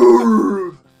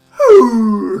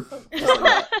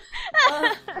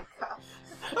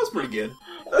That was pretty good.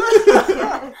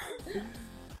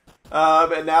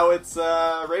 And now it's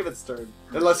Raven's turn.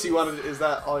 Unless you wanted, is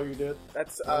that all you did?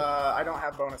 That's I don't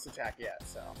have bonus attack yet,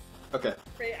 so Okay.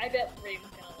 I bet Raven's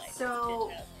gonna like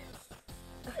So-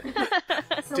 stitch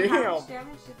up. So Damn. how much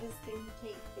damage did this thing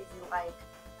take? Is it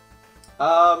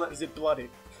like, is it bloody?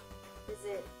 is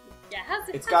it Yeah, how's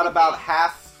it? It's got about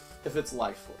half of its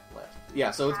life left.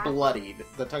 Yeah, so it's Half? bloodied.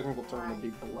 The technical term would be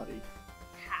bloodied.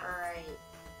 half. alright?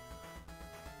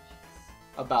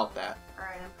 About that.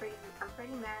 Alright, I'm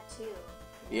pretty mad too.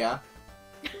 Yeah?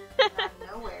 Out of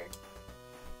nowhere.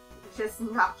 Just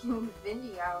knocking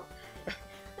Vindy out.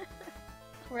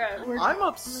 We're I'm I'm gonna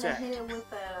upset. hit it with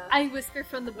a I whisper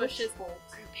from the bushes. witch bolt.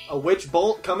 A witch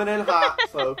bolt coming in hot,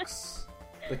 folks.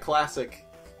 The classic.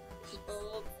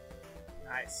 Bolt.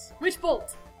 Nice. Which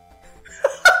bolt?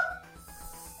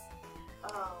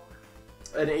 Oh.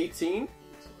 An 18?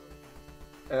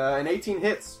 An 18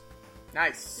 hits.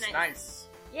 Nice. Nice. Nice.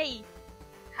 Yay!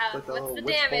 With the What's little the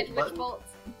witch damage? bolt Which button. bolt?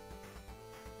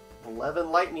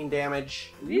 11 lightning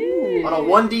damage. Ooh. On a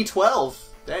 1d12.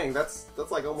 Dang, that's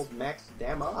like almost max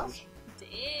damage.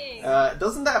 Dang.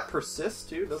 Doesn't that persist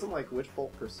too? Doesn't like witch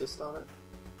bolt persist on it?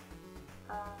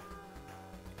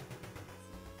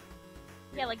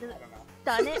 Yeah, like does it I don't know.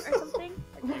 stun it or something?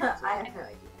 I have no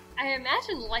idea. I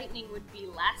imagine lightning would be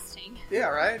lasting. Yeah,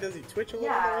 right? Does he twitch a little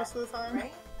Yeah, the rest of the time?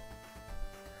 Right?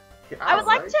 I would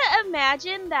like to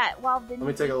imagine that while Vin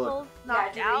me take a look. Diesel's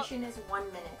knocked Yeah, out. duration is 1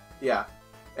 minute. Yeah.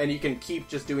 And you can keep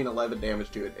just doing 11 damage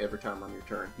to it every time on your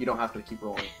turn. You don't have to keep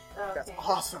rolling. Okay. That's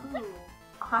awesome. Ooh,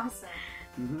 awesome.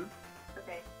 Mm-hmm.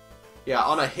 Okay. Yeah,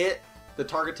 on a hit, the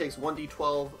target takes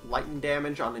 1d12 lightning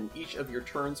damage on each of your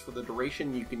turns for the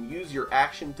duration. You can use your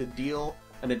action to deal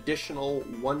an additional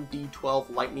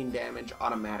 1d12 lightning damage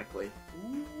automatically.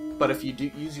 But if you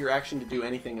do use your action to do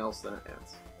anything else, then it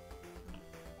ends.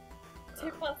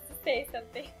 Tip wants to say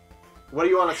something. What do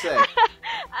you want to say?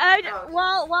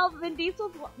 Oh. While Vin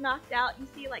Diesel's knocked out, you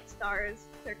see like stars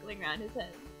circling around his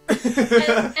head.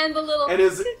 and the little And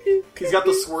he's got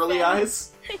the swirly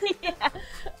eyes. Yeah.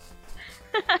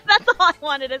 That's all I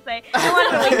wanted to say. I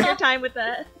wanted to waste your time with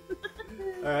that.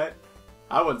 Alright.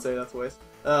 I wouldn't say that's a waste.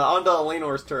 On to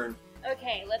Eleanor's turn.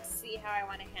 Okay, let's see how I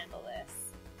want to handle this.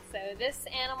 So this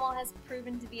animal has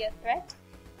proven to be a threat,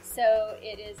 so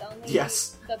it is only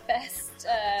Yes. the best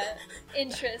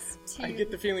interest to... I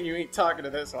get the feeling you ain't talking to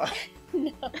this one.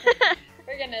 No.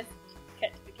 We're gonna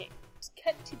cut to the cake.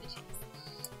 Cut to the chase.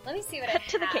 Let me see what Cut I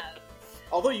to the have. cake.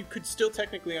 Although you could still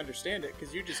technically understand it,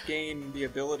 because you just gain the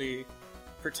ability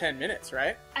for 10 minutes,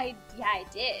 right? I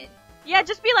did. Yeah,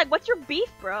 just be like, what's your beef,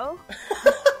 bro?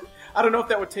 I don't know if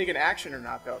that would take an action or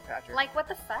not, though, Patrick. Like, what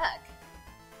the fuck?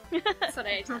 That's what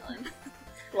I tell him.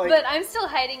 Like- But I'm still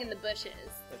hiding in the bushes.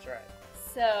 That's right.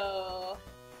 So,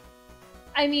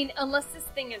 I mean, unless this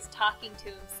thing is talking to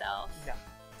himself, No.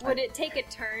 would it take a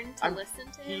turn to I'm- listen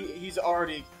to him? He's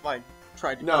already, like,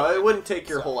 tried to... No, it wouldn't take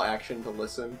your So- whole action to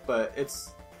listen, but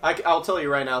I'll tell you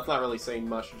right now, it's not really saying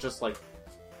much. It's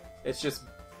just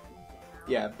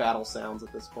battle sounds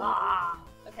at this point. Ah,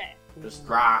 okay, Just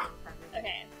rah.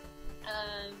 okay.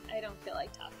 I don't feel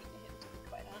like talking to him, to be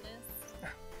quite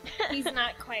honest. He's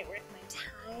not quite worth my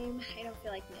time. I don't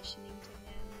feel like missioning to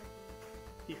him.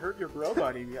 He hurt your bro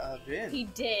buddy, Vin. He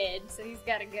did, so he's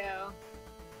gotta go.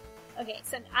 Okay,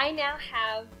 so I now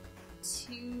have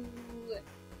two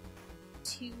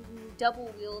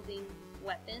double-wielding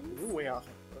weapons. Ooh, way off.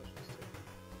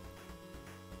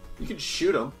 You could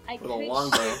shoot him I with could a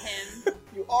longbow. shoot him.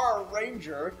 You are a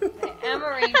ranger. I am a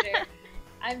ranger.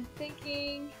 I'm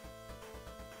thinking,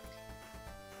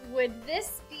 would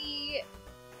this be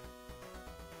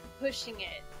pushing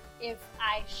it if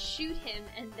I shoot him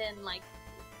and then, like,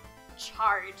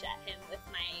 charge at him with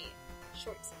my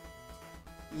short sword?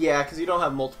 Yeah, because you don't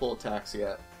have multiple attacks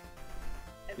yet.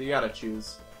 You gotta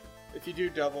choose. If you do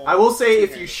double... I will say,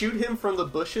 if you shoot him from the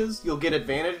bushes, you'll get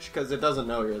advantage because it doesn't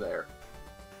know you're there.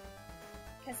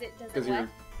 Because it doesn't what?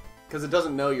 Because it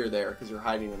doesn't know you're there because you're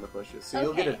hiding in the bushes. So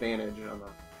you'll get Okay. advantage on the...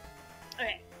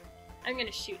 Okay, I'm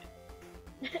gonna shoot him.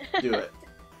 Do it.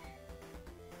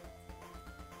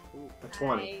 A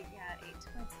 20. I got a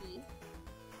 20.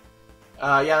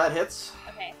 Yeah, that hits.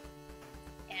 Okay.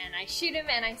 And I shoot him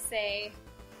and I say,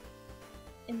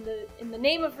 in the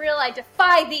name of Rill, I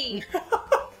defy thee!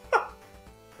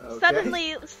 Okay.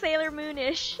 Suddenly Sailor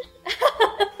Moonish.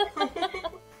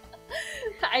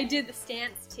 I do the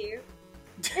stance too.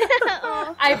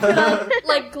 Oh. I put on,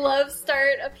 like, gloves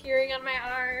start appearing on my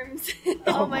arms.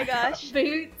 Oh my gosh.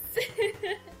 Boots.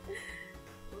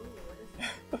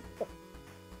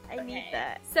 I need Okay.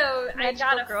 that. So I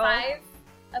Magical got girl. a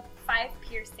 5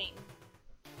 piercing.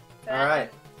 So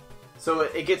Alright. So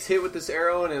it gets hit with this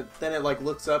arrow, and then it like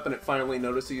looks up, and it finally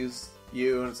notices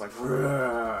you, and it's like,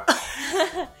 "Rrrr."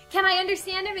 Can I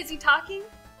understand him? Is he talking?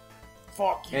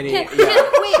 Fuck you. And he,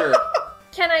 Wait. sure.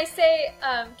 Can I say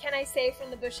from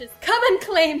the bushes, come and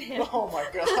claim him? Oh my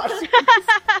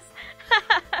god.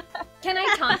 Can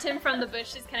I taunt him from the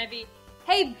bushes? Can I be,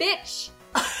 hey, bitch?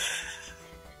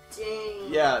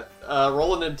 Dang. Yeah,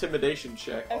 roll an intimidation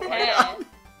check. Okay. I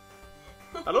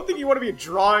don't think you want to be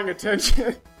drawing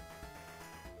attention.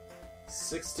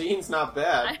 16's not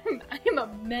bad. I'm a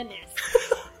menace.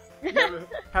 Haven't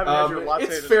had your latte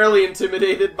It's today. fairly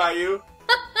intimidated by you.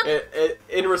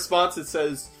 In response, it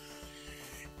says,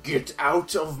 "Get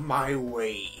out of my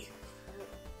way.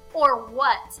 Or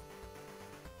what?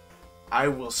 I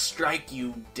will strike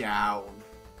you down."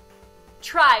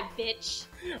 Try, bitch.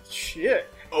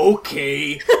 Shit.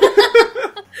 Okay.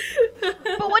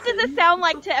 But what does it sound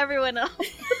like to everyone else?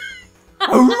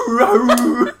 And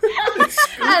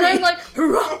I'm like,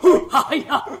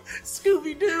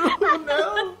 Scooby-Doo,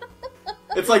 no.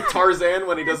 It's like Tarzan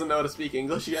when he doesn't know how to speak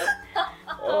English yet.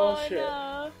 Oh, shit.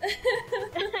 No.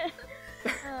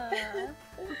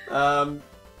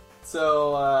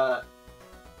 So,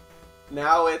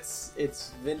 now it's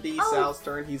Vindy, Oh, Sal's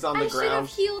turn. He's on the I should have ground.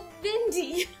 healed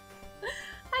Vindy.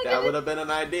 That would have been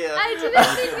an idea. I didn't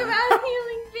think about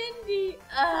healing Vindy.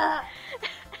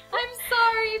 I'm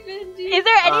sorry, Vindy. Is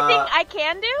there anything I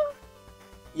can do?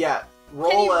 Yeah,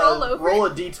 Can you roll over? roll a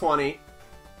d20.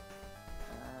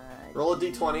 Roll a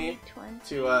d20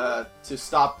 to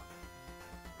stop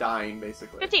dying,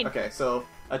 basically. 15. Okay, so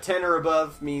a 10 or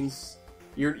above means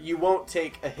you won't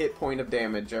take a hit point of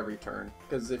damage every turn,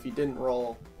 because if you didn't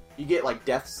roll, you get like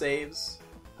death saves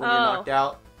when you're knocked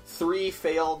out. 3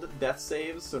 failed death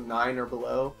saves, so 9 or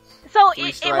below. So 3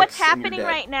 what's strikes and you're happening dead.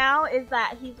 right now is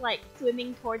that he's like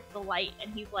swimming towards the light,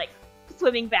 and he's like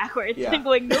swimming backwards Yeah. and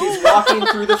going, no. He's walking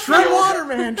through the Tread field. water,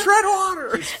 man! Tread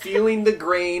water! He's feeling the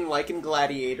grain like in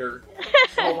Gladiator.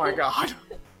 Oh my god.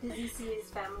 Does he see his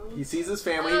family? He sees his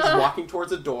family. He's walking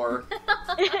towards a door.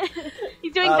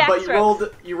 He's doing But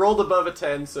backstrokes. you rolled above a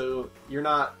 10, so you're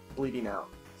not bleeding out.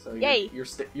 So Yay. you're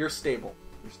stable. You're stable.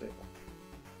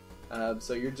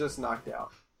 So you're just knocked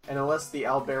out. And unless the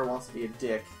owlbear wants to be a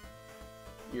dick,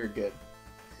 you're good.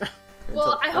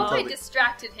 Well, I hope I until the-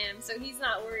 distracted him, so he's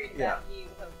not worried Yeah. about you,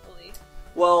 hopefully.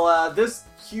 Well, this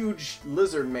huge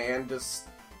lizard man just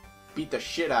beat the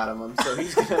shit out of him, so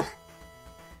he's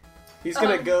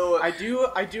gonna go. I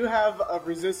do have a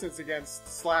resistance against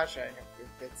slashing.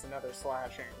 If it's another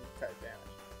slashing type damage.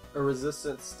 A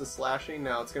resistance to slashing?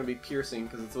 No, it's gonna be piercing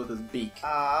because it's with his beak.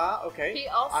 Okay. He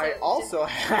also I also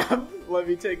have. Let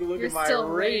me take a look You're at my still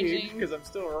rage raging. because I'm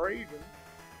still raging.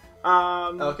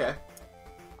 Okay.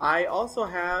 I also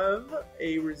have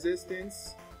a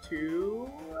resistance to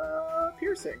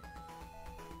piercing.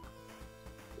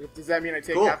 Does that mean I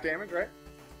take Cool. half damage, right?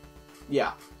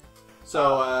 Yeah.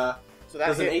 So, So that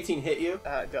does an hit, 18 hit you?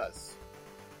 it does.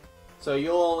 So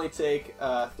you'll only take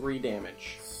 3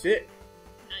 damage Sick.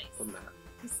 Nice. from that.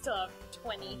 You still have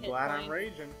 20 I'm hit glad points. I'm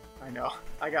raging. I know.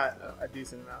 I got a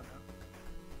decent amount now.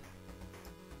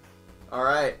 All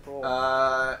right. Cool.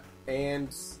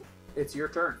 And it's your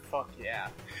turn. Fuck yeah.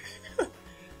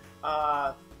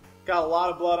 Got a lot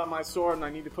of blood on my sword, and I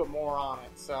need to put more on it.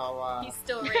 So He's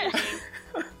still raging.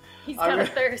 He's I'm got a gonna-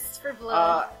 thirst for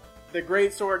blood. the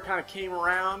great sword kind of came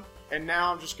around, and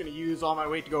now I'm just going to use all my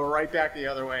weight to go right back the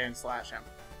other way and slash him.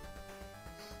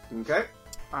 Okay.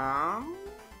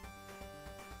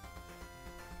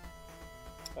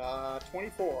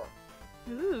 24.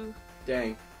 Ooh.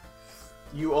 Dang.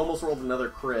 You almost rolled another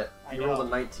crit. I You know. rolled a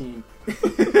 19.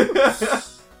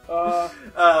 Uh,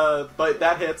 But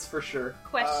that hits for sure.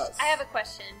 Question. I have a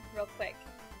question, real quick.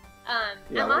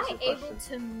 Yeah, Am what's I your able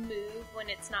question? to move when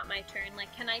it's not my turn?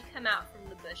 Like, can I come out from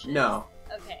the bushes? No.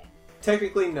 Okay.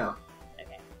 Technically, no.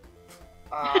 Okay.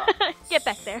 Get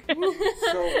back there.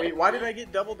 so wait, why did I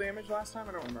get double damage last time?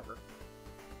 I don't remember.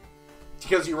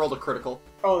 Because you rolled a critical.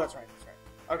 Oh, that's right.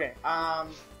 Okay.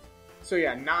 So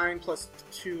yeah, 9 plus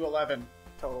 2, 11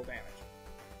 total damage.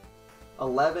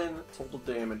 11 total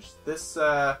damage. This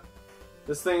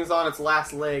thing's on its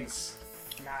last legs.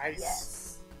 Nice. Yes.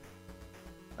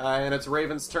 And it's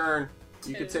Raven's turn.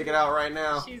 You can take it out right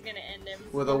now She's gonna end him.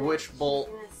 with a witch bolt.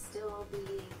 She's gonna still be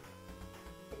hitting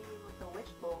with a witch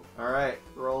bolt. Alright,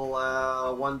 roll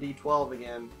 1d12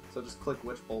 again. So just click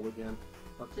witch bolt again.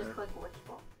 Up Just there. click witch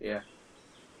bolt. Yeah.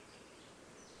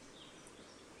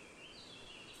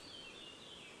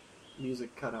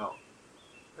 Music cut out.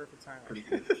 Perfect timing. Pretty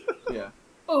good. Yeah.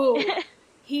 Oh,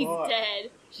 he's Fuck. dead.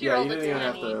 She Yeah, you rolled a didn't even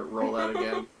have 20. to roll that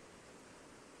again.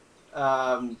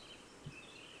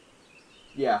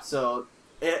 Yeah, so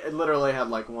it literally had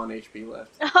like 1 HP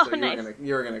left. Oh, So nice.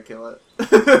 you were gonna kill it.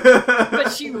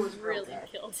 But she was real really dead.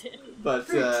 killed him. But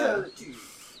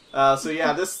so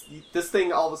yeah, this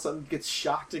thing all of a sudden gets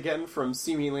shocked again from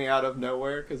seemingly out of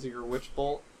nowhere because of your witch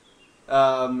bolt,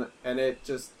 and it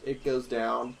goes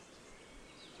down.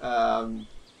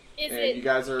 Is And it you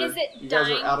guys are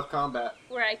dying? out of combat.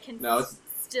 where I can No, it's-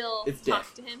 still it's talk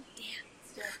dead. to him? Damn.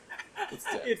 It's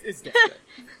dead. It's dead.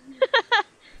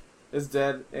 Is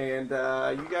dead, and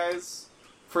you guys,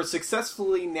 for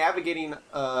successfully navigating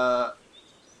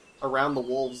around the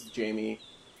wolves, Jamie.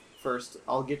 First,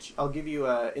 I'll give you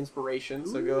inspiration.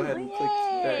 So go ahead and click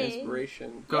that Yay.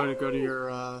 inspiration. Go to your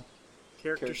character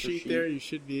Character sheet sheet. there. You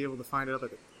should be able to find it up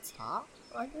at the top.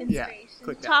 I think? Inspiration. Yeah,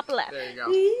 click that. Top left. There you go.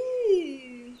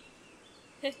 Ooh.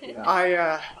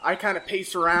 Yeah. I kind of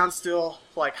pace around, still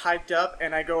like hyped up,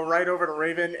 and I go right over to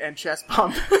Raven and chest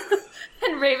pump.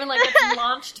 And Raven like gets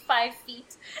launched 5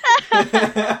 feet.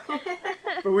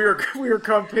 But we were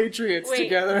compatriots Wait,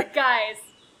 together. guys,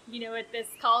 you know what this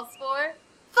calls for?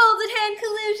 Folded hand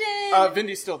collusion.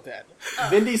 Vindy's still dead.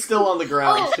 Vindy's still on the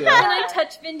ground. Oh, too. can I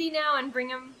touch Vindy now and bring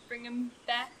him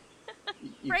back?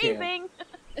 You can. Phrasing.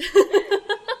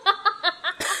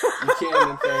 You can,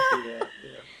 in fact, do that.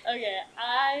 Yeah. Okay,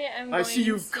 I am. I going see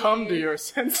you've come to your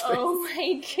senses. Oh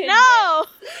my goodness! No!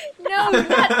 No,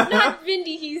 not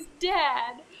Vindy. He's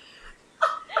Dad.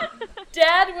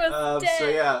 Dad was dead. So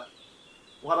yeah,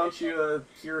 why don't you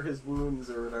cure his wounds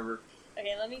or whatever?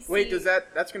 Okay, let me see. Wait,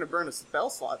 that's gonna burn a spell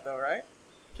slot though, right?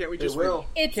 Can't we It just will.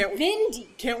 It's can't we-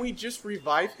 Vindy. Can't we just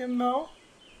revive him though?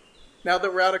 Now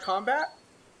that we're out of combat?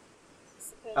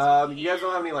 You guys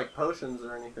don't have any like potions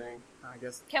or anything. I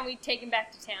guess. Can we take him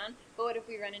back to town? But what if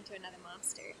we run into another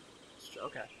monster?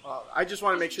 Okay. Well, I just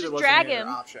want to make sure there Just wasn't drag any other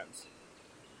him. options.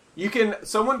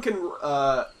 Someone can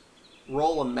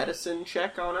roll a medicine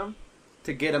check on him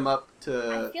to get him up I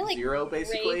to feel like 0,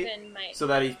 basically, Raven might. so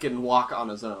that he can walk on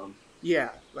his own. Yeah.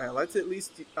 Well, let's at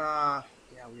least. Yeah.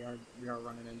 Yeah, we are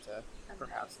running into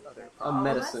perhaps other A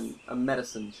problems.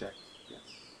 medicine check. Yes.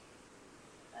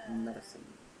 Medicine.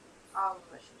 All of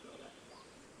us should roll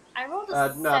that. I rolled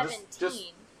a No,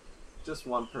 17. Just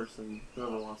one person,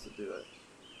 whoever wants to do it.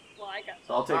 Well, I got.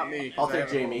 So I'll Not me, take 'cause I take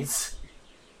haven't rolled. Jamie's.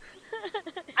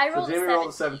 I So rolled Jamie a rolled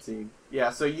a 17. 17.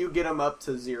 Yeah, so you get him up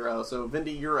to 0. So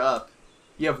Vindy, you're up.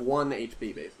 You have 1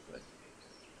 HP basically.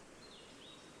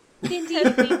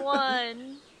 Vindy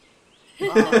 1.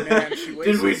 Oh man, she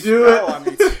wasted Did we a do spell it? on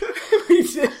me too. We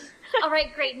did. All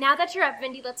right, great. Now that you're up,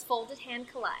 Vindy, let's folded hand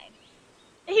collide.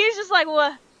 He's just like,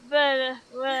 what?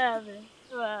 Whatever.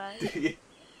 What?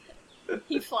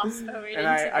 He flops forward And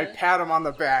into I the... pat him on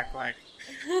the back like,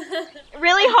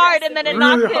 Really hard, and then it Really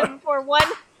knocks hard. him for one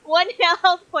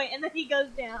health point, and then he goes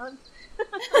down.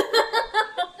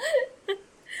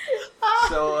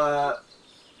 So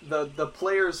the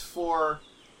players for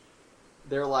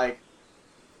they're like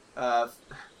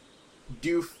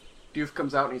Doof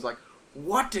comes out and he's like,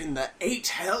 "What in the 8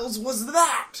 hells was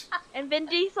that?" And Vin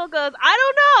Diesel goes, I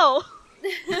don't know.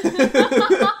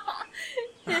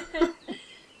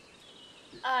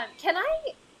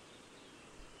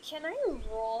 Can I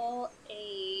roll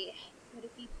a, would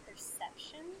it be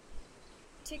perception?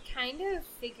 To kind of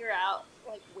figure out,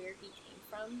 like, where he came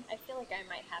from? I feel like I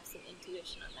might have some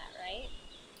intuition on that, right?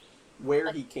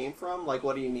 Where he came from? Like,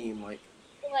 what do you mean? Like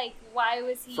Like, why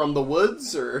was he... from the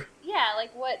woods or Yeah,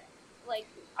 like, what, like,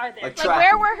 are there... Like Like,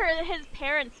 Tracking. where were his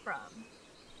parents from?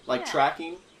 like Yeah.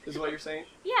 tracking? Is what you're saying?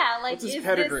 Yeah, like, What's his is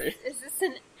pedigree? this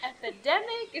an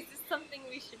epidemic? Is this something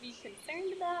we should be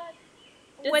concerned about?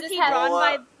 Does Was this he have- drawn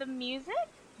Well, by the music?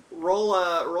 Roll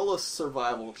a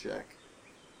survival check,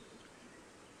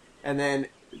 and then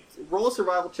roll a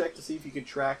survival check to see if you can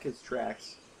track his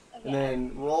tracks, Okay. and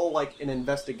then roll like an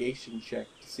investigation check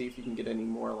to see if you can get any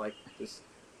more like just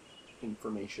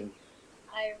information.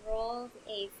 I rolled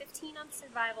a 15 on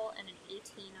survival and an 18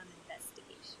 on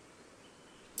investigation.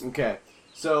 Okay,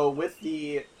 so with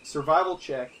the survival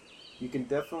check, you can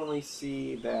definitely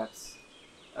see that.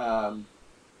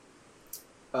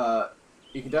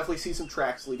 You can definitely see some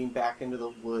tracks leading back into the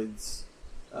woods,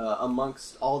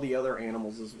 amongst all the other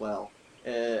animals as well.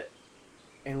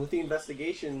 And with the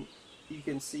investigation, you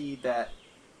can see that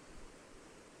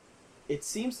it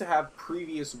seems to have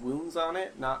previous wounds on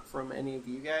it, not from any of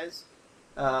you guys.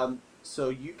 So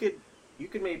you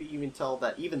could maybe even tell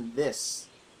that even this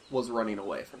was running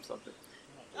away from something.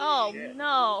 Oh, shit.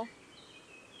 no.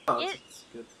 Oh, Is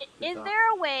good thought. there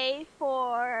a way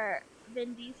for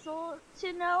Vin Diesel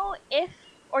to know if,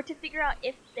 or to figure out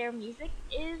if their music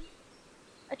is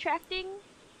attracting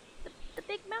the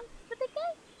big mouth, the big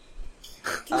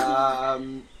guy?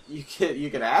 You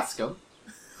could ask him.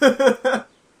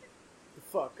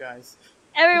 fuck, guys.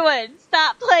 Everyone,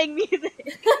 stop playing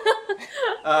music.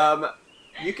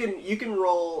 You can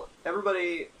roll.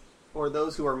 Everybody, or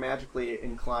those who are magically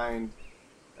inclined,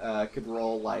 could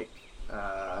roll like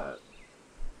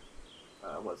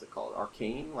what's it called?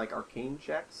 Arcane, like arcane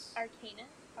checks, Arcana?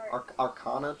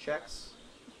 arcana checks.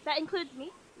 That includes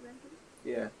me.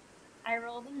 Yeah. I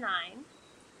rolled a 9.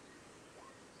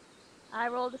 I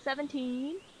rolled a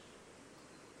 17.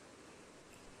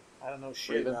 I don't know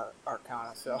shit Raven. about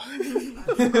Arcana, so.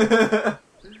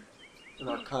 An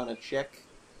arcana check.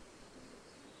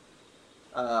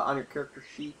 On your character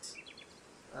sheet.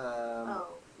 Oh.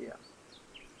 Yeah.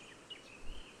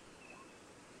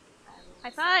 High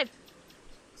five.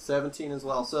 17 as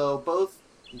well. So both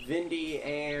Vindy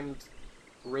and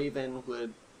Raven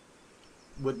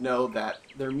would know that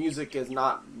their music is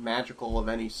not magical of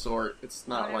any sort. It's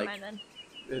not Never like mind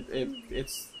then.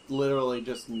 it's literally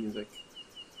just music.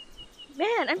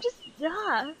 Man, I'm just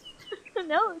no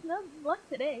luck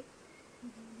today.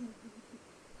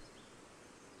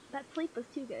 That sleep was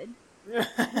too good.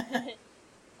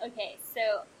 Okay,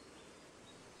 so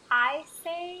I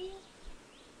say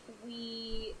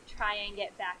we try and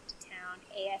get back to town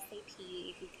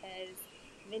ASAP because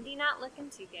Mindy not looking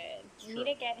too good. We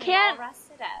need to get him Can't- all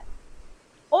rested up.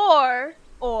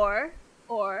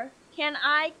 Or can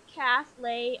I cast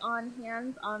lay on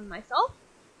hands on myself?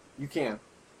 You can.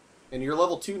 And you're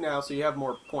level 2 now, so you have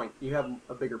more point. You have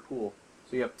a bigger pool.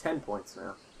 So you have 10 points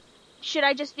now. Should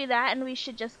I just do that and we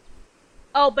should just...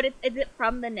 Oh, but is it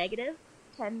from the negative?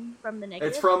 10 from the negative?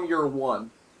 It's from your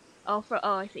 1. Oh,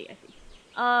 I see.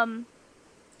 So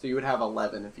you would have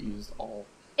 11 if you used all.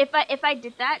 If I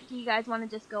did that, do you guys want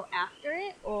to just go after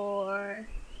it, or...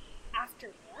 After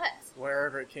what?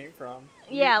 Wherever it came from.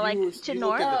 Yeah, You- like, you to looked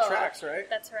north? at the Oh. tracks, right?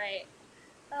 That's right.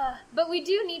 But we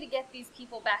do need to get these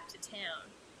people back to town.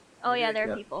 Oh yeah, there are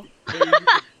Yeah. people.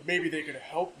 Maybe they could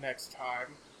help next time.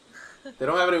 They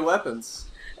don't have any weapons.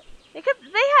 They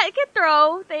could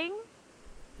throw things.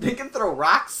 They can throw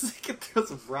rocks. They can throw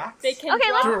some rocks. They can Okay,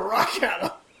 drop, Throw a rock at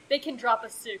him. They can drop a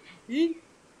stick.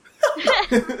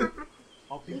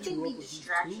 I'll They beat can you be up with these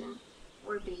distraction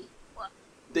or bait.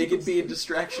 They could be a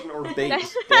distraction or bait.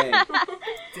 Dang.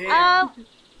 two. Damn.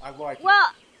 I like it. Well,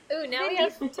 Ooh, now we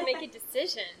have to make a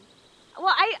decision.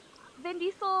 Vin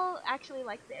Diesel actually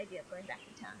likes the idea of going back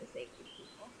to town to save these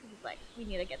people. 'Cause he's like, we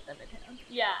need to get them in town.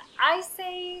 Yeah, I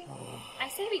say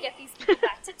we get these people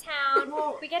back to town.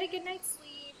 We get a good night's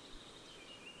sleep.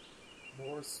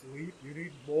 More sleep? You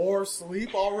need more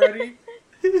sleep already?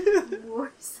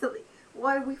 More silly.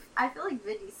 Why I feel like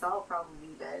Vin Diesel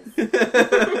probably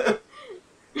does.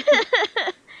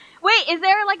 Wait, is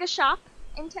there like a shop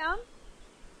in town?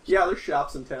 Yeah, there's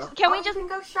shops in town. Can Oh, we you just can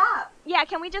go shop?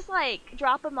 can we just like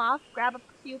drop them off, grab a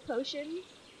few potions,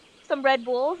 some Red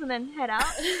Bulls, and then head out?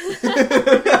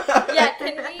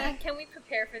 Yeah, can we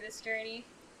prepare for this journey?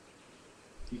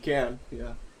 You can,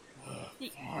 yeah.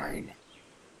 Fine.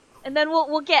 And then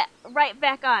we'll get right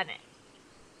back on it.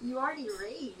 You already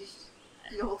raged,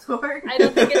 the old Lord. I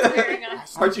don't think it's wearing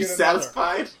off. Aren't you Get another.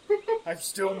 satisfied? I'm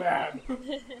still mad.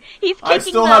 He's I kicking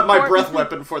still the have my port- breath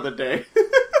weapon for the day.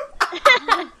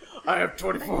 I have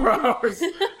 24 hours.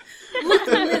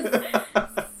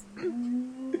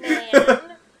 Man,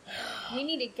 we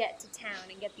need to get to town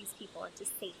and get these people into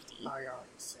safety. I already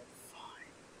said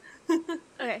fine.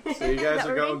 Okay. So you guys Is that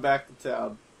are what going back to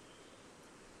town.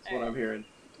 That's what I'm hearing.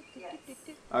 Yes.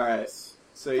 Alright.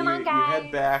 So Come on, you guys.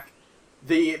 head back.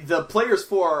 The players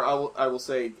 4, I will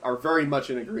say, are very much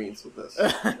in agreement with this.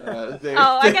 They,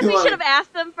 Oh, I they guess we wanna- should have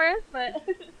asked them first, but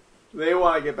They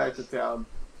want to get back to town,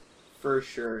 for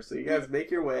sure. So you guys make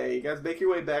your way. You guys make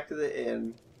your way back to the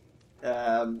inn,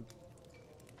 and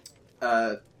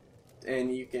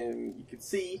you can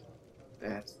see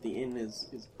that the inn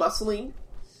is bustling,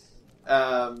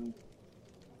 and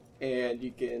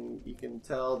you can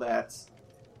tell that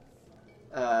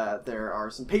there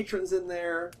are some patrons in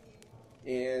there,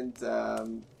 and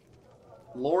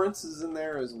Lawrence is in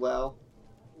there as well.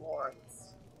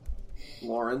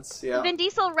 Lawrence, yeah. Vin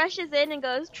Diesel rushes in and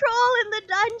goes, "Troll in the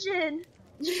dungeon!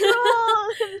 Troll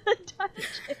in the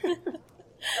dungeon!"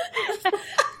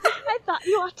 I thought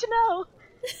you ought to know.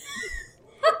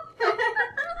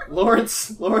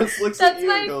 Lawrence looks That's at you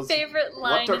my and goes, favorite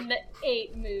line are- in the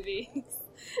 8 movies.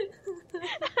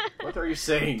 "What are you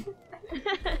saying?"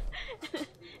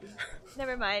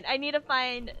 Never mind. I need to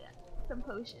find some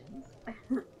potions.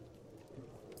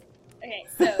 Okay,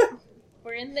 so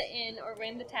we're in the inn or we're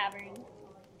in the tavern.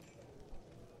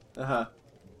 Uh-huh.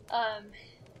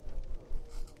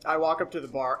 I walk up to the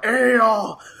bar. Hey,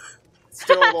 y'all!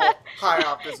 Still a little high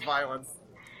off this violence.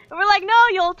 And we're like, "No,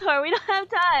 Yoltor, we don't have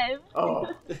time."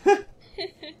 Oh.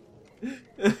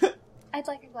 I'd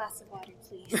like a glass of water,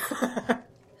 please.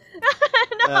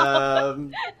 No.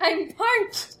 I'm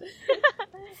parched!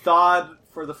 Thod,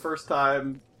 for the first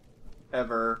time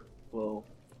ever, will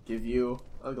give you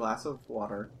a glass of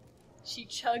water. She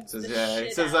chugs Says, the yeah, shit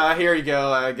it says, out. here you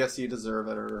go. I guess you deserve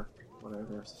it, or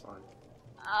whatever. It's fine.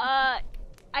 I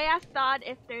asked Dodd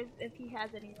if he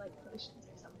has any like potions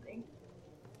or something.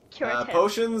 Curative.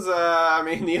 Potions. I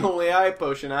mean, the only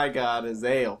potion I got is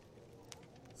ale.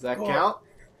 Does that Cool. count?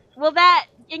 Will that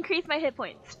increase my hit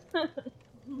points?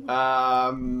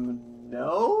 No.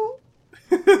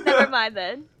 Never mind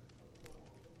then.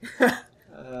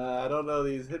 I don't know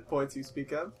these hit points you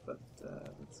speak of, but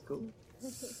that's cool.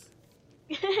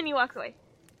 And he walks away.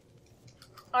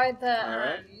 Are the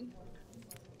Alright.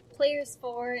 players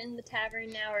 4 in the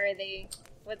tavern now, or are they...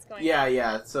 What's going Yeah, on?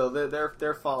 yeah. So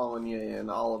they're following you in,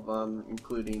 all of them,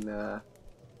 including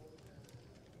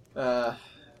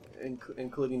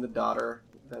including the daughter.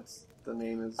 That's the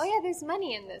name is Oh yeah, there's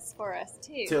money in this for us,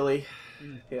 too. Tilly.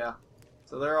 Yeah.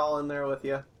 So they're all in there with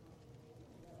you.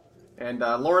 And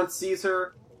Lawrence sees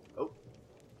her. Oh,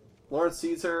 Lawrence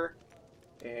sees her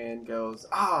and goes,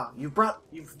 "Ah, you've brought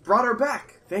her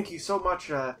back. Thank you so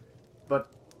much. But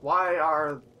why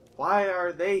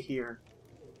are they here?"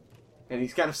 And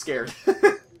he's kind of scared.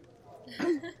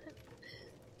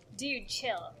 Dude,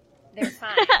 chill. They're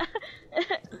fine.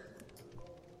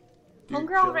 Dude,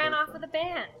 Homegirl chill, ran they're off fine. with a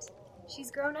band. She's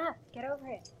grown up. Get over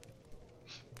it.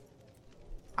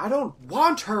 I don't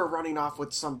want her running off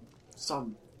with some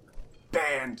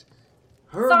band.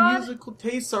 Her Thought- musical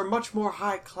tastes are much more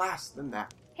high class than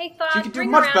that. Hey, Thought, She could do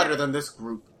bring much around, better than this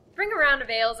group. Bring a round of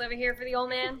ales over here for the old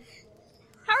man.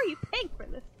 How are you paying for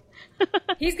this?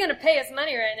 He's gonna pay us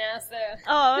money right now, so...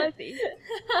 Oh, I see.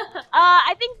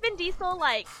 I think Vin Diesel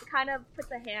like kind of puts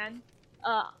a hand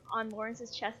on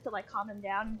Lawrence's chest to like calm him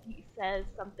down. He says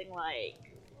something like,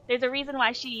 There's a reason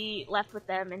why she left with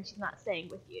them and she's not staying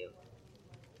with you.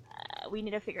 We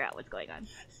need to figure out what's going on.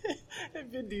 And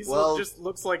Vin Diesel Well- just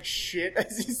looks like shit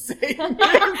as he's saying He's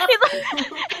this.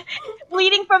 like,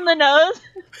 bleeding from the nose.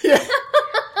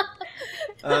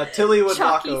 Yeah. Tilly would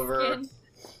walk Chalky over.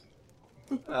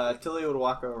 skin. Tilly would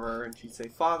walk over and she'd say,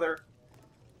 "Father,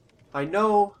 I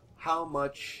know how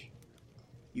much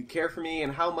you care for me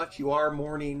and how much you are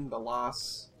mourning the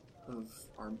loss of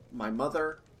my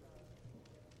mother,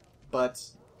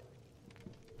 but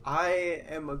I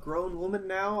am a grown woman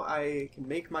now. I can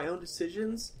make my own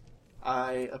decisions.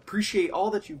 I appreciate all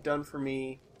that you've done for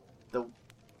me,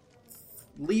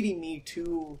 leading me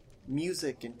to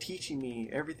music and teaching me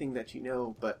everything that you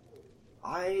know, but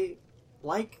I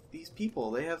like these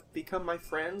people. They have become my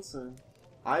friends, and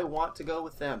I want to go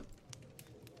with them."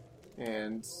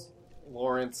 And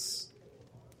Lawrence,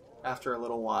 after a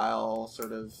little while,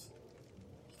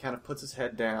 he kind of puts his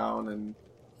head down and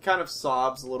kind of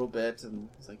sobs a little bit, and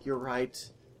he's like, "You're right.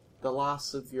 The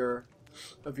loss of your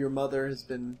mother has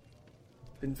been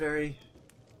very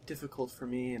difficult for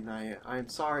me, and I'm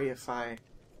sorry if I've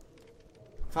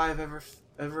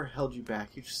ever held you back.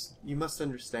 You must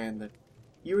understand that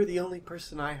you are the only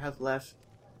person I have left,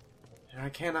 and I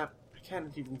cannot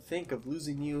even think of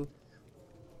losing you,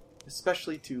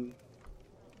 especially to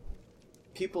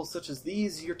people such as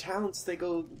these. Your talents, they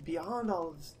go beyond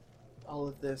all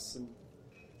of this." And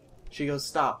she goes,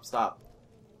 Stop.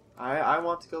 I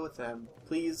want to go with them.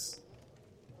 Please.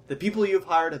 The people you've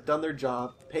hired have done their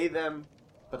job. Pay them,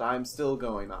 but I'm still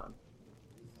going on."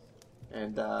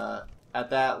 And at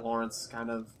that, Lawrence kind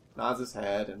of nods his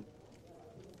head, and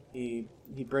he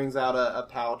brings out a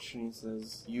pouch, and he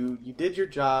says, You did your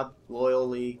job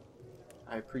loyally.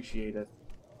 I appreciate it.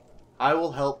 I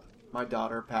will help my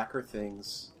daughter pack her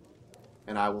things,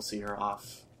 and I will see her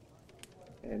off.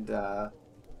 And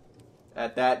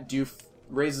at that, Doof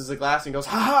raises a glass and goes,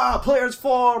 "Ha ha! Players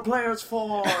 4! Players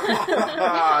 4!"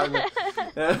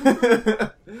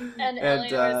 And Eleanor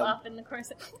is off in the corner.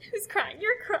 Who's crying?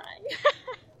 You're crying.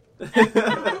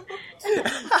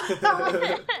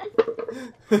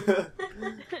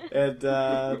 And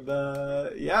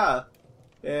yeah,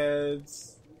 and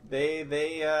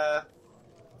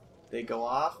they go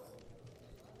off,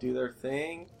 do their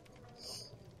thing,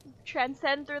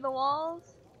 Transcend through the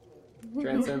walls.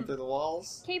 transcend through the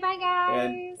walls. Okay, bye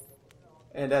guys.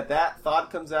 And at that, Thought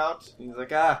comes out, and he's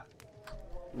like,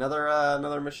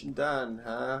 another mission done,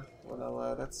 huh?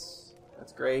 Well, that's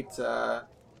great. I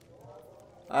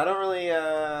don't really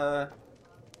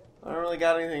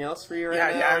got anything else for you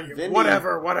right now. Yeah, Vindy.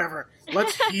 whatever.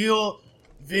 Let's heal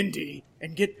Vindy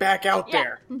and get back out Yeah.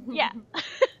 there. Yeah.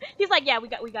 He's like, yeah, we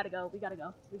gotta go. We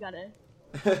gotta.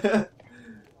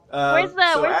 Where's So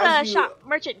the as you- shop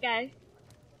merchant guy?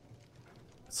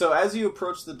 So as you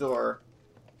approach the door,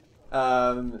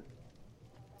 some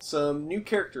new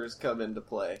characters come into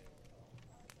play.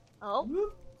 Oh.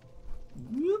 Whoop,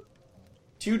 whoop.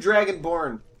 2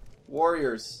 Dragonborn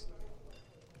warriors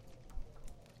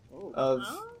of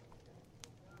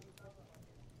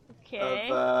Okay.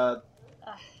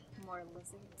 More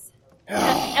lizards.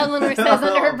 Oh, Eleanor says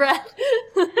under her breath.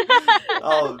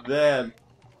 oh man.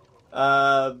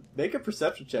 Make a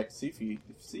perception check to see if you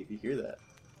hear that.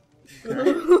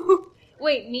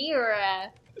 Wait, me or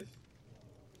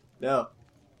No,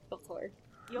 Voltor?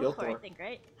 Yoltor, I Yoltor. think,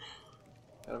 right?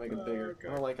 gotta make it Oh, bigger. okay.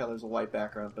 I don't like how there's a white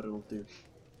background, but it'll do.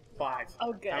 5.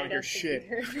 Oh, good. I I don't hear don't think shit. you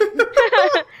heard.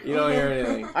 You don't hear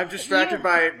anything. I'm distracted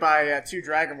by 2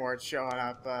 Dragonborns showing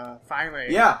up. Finally,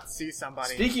 Yeah. see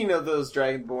somebody. Speaking of those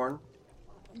Dragonborn,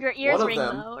 Your ears One of ring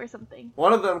them- low or something.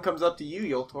 one of them comes up to you,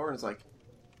 Yoltor, and is like,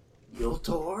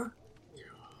 "Yoltor,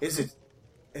 is it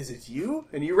you?"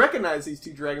 And you recognize these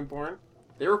 2 Dragonborn.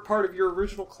 They were part of your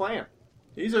original clan.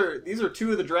 These are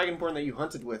 2 of the Dragonborn that you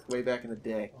hunted with way back in the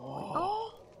day. Oh.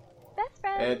 Oh, best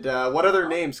friend. And what other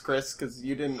names, Chris? Because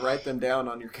you didn't write them down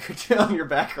on your on your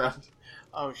background.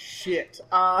 Oh shit.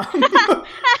 Wait.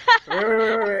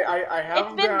 I have It's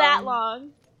them been down. that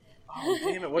long. Oh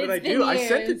damn it! What did It's I do? been I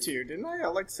sent it years. to you, didn't I?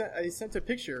 I sent a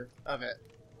picture of it,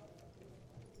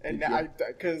 and Did you?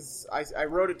 because I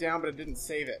wrote it down, but it didn't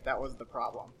save it. That was the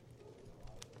problem.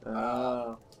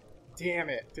 Oh. Damn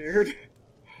it, dude.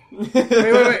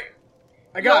 Wait.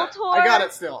 I got Yoltor. it. I got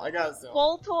it still.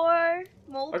 Voltor.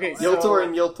 Moltor. Okay, so- Yoltor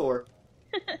and Yoltor.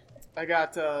 I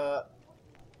got Oh,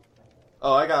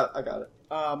 I got it.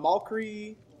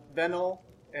 Malkry, Venel,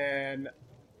 and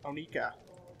Onika.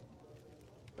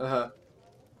 Onika.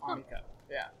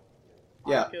 Yeah.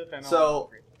 Yeah. Onika, Venel, So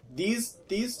Malkry.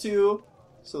 these 2.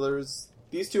 So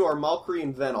these 2 are Malkry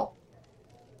and Venel.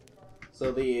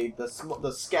 So the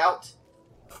scout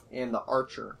and the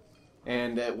archer.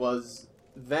 And it was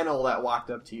Venel that walked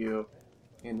up to you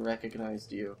and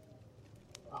recognized you.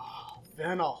 Oh,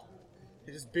 Venel.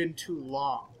 It has been too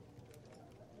long.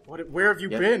 Where have you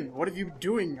Yep. been? What have you been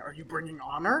doing? Are you bringing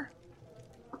honor?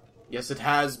 Yes, it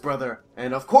has, brother.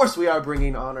 And of course we are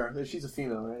bringing honor. She's a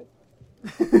female, right?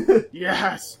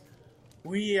 Yes.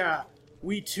 We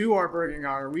too are bringing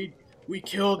honor. We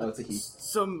killed Oh, it's a he.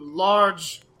 some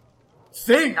large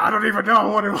thing. I don't even know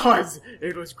what it was.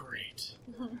 It was great.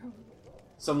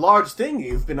 Some large thing.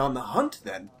 You've been on the hunt,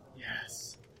 then.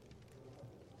 Yes.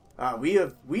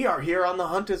 We are here on the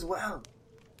hunt as well.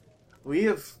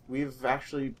 We've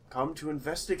actually come to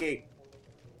investigate.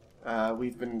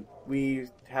 We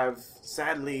have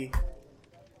sadly,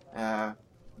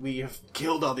 we have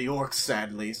killed all the orcs,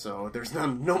 sadly, so there's no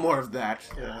more of that.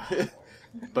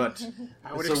 But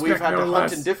I would so expect we've had no to less.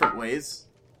 hunt in different ways.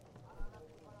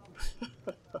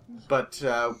 But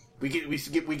we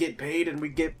get paid and we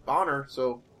get honor,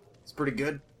 so it's pretty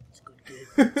good. It's a good gig.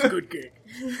 It's a good gig.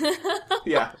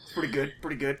 Yeah, it's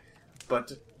pretty good.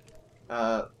 But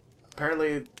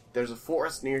apparently there's a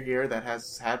forest near here that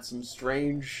has had some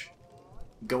strange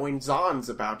goings-ons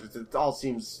about it. It all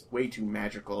seems way too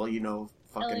magical,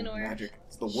 fucking Eleanor. magic.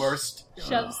 It's the worst.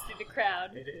 Shoves through the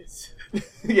crowd. It is.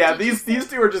 Yeah, these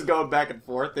two are just going back and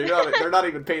forth. They're not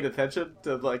even paying attention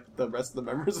to like the rest of the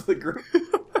members of the group.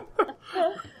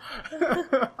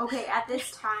 Okay, at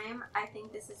this time, I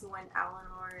think this is when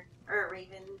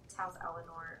Raven tells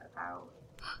Eleanor about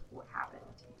what happened.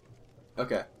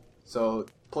 Okay, so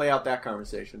play out that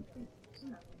conversation.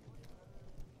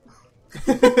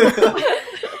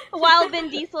 While Vin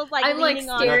Diesel's I'm, like, leaning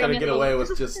on You're not staring gonna at get the- away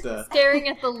with just Staring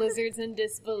at the lizards in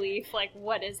disbelief, like,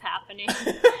 what is happening?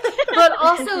 But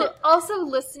also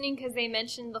listening because they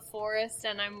mentioned the forest,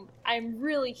 and I'm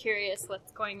really curious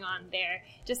what's going on there,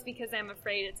 just because I'm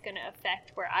afraid it's going to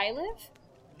affect where I live,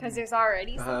 because there's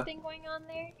already something going on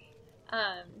there.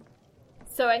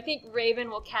 So I think Raven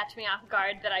will catch me off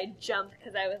guard that I jump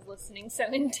because I was listening so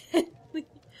intently.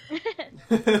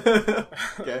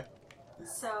 Okay.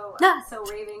 So Ah. so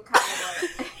Raven kind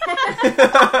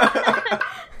of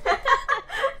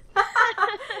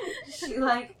she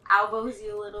like elbows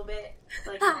you a little bit,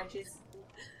 like nudges.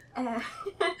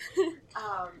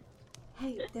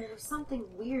 Hey, there was something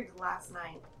weird last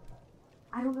night.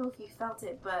 I don't know if you felt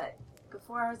it, but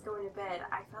before I was going to bed,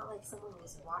 I felt like someone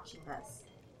was watching us.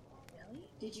 Really?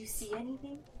 Did you see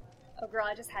anything? Oh girl,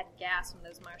 I just had gas from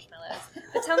those marshmallows.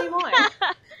 But tell me more.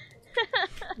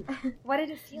 What did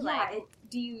it feel like?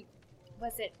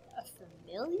 Was it a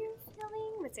familiar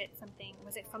feeling? Was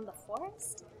it from the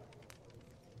forest?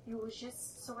 It was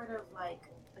just sort of like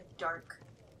a dark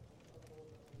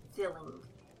feeling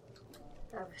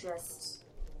of just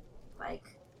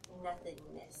like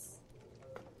nothingness.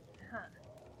 Huh.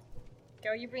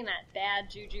 Girl, you bring that bad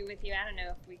juju with you. I don't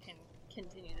know if we can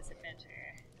continue this adventure.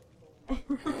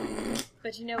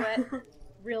 But you know what?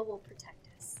 Real will protect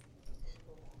us.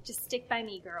 Just stick by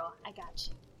me, girl. I got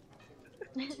you.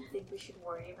 Do you think we should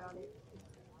worry about it?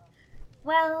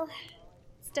 Well,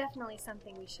 it's definitely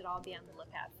something we should all be on the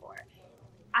lookout for.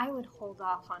 I would hold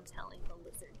off on telling the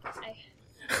lizard guy.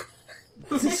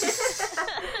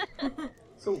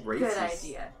 So racist. Good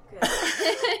idea. Good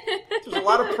idea. There's a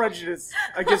lot of prejudice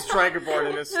against Dragonborn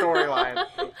in this storyline.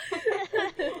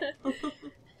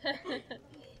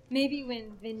 Maybe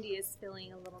when Vindy is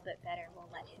feeling a little bit better, we'll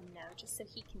let him know, just so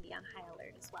he can be on high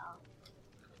alert as well.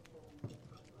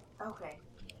 Okay.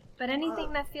 But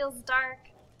anything that feels dark,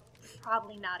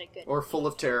 probably not a good Or full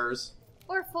of terrors.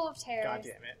 or full of terrors. God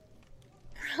damn it.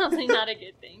 Probably not a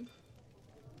good thing.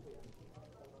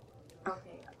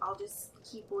 Okay, I'll just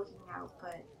keep looking out,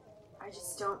 but I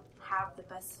just don't have the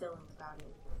best feeling about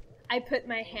it. I put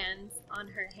my hands on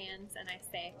her hands and I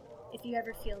say, if you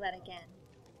ever feel that again,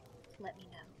 let me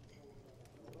know.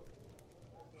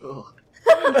 Ugh.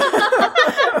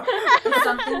 Is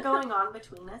something going on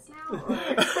between us now? Or...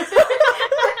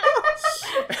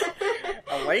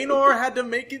 Eleanor had to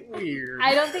make it weird.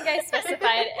 I don't think I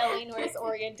specified Eleanor's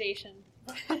orientation.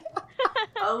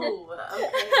 Oh,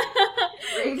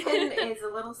 okay. Raven is a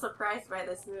little surprised by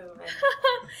this move. And...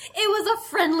 It was a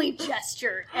friendly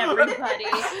gesture, everybody.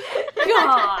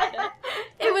 God.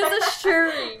 It was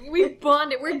assuring. We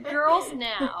bonded. We're girls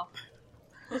now.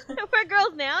 We're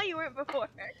girls now. You weren't before.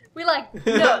 We no,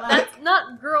 that's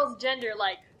not girls' gender,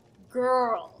 like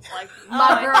girls. Like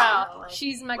my Oh, girl. like-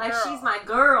 She's my like girl. she's my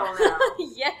girl now.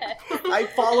 Yes. I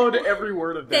followed every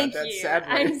word of that. Thank That's you. sad.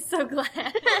 I'm so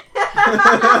glad.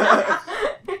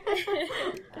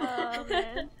 Oh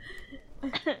man.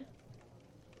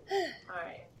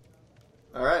 Alright.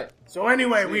 Alright, So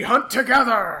anyway, we hunt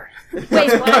together. Wait,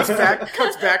 what?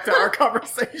 Cuts back to our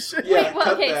conversation. Yeah, Wait, well,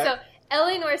 cut okay, that. so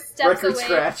Eleanor steps Record away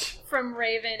scratch. from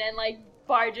Raven and, like,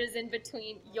 barges in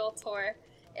between Yoltor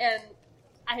and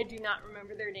I do not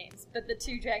remember their names, but the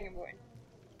two Dragonborn.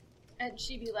 And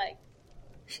she'd be like,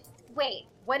 wait,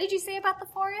 what did you say about the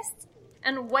forest?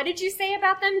 And what did you say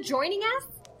about them joining us?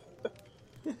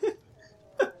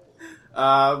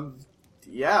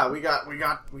 Yeah, we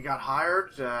got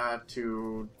hired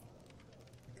to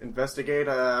investigate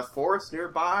a forest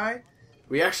nearby.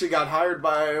 We actually got hired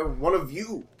by one of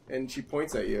you, and she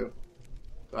points at you.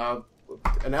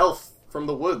 An elf from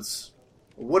the woods.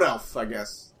 A wood elf, I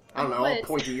guess. I don't know, all Woods.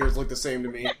 pointy ears look the same to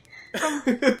me.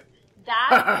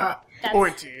 That's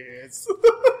Pointy ears.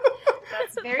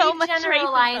 That's very So much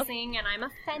generalizing, and I'm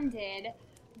offended.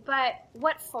 But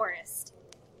what forest?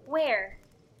 Where?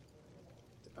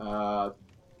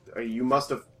 You must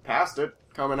have passed it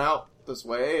coming out this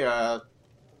way. The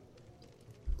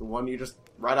one you just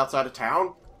right outside of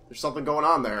town. There's something going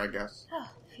on there, I guess. Oh,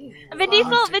 phew. Vin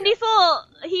Diesel,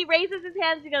 he raises his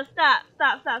hands and goes, stop.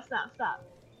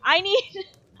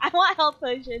 I want health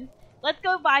potions. Let's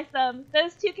go buy some.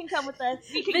 Those two can come with us.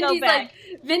 We can go back.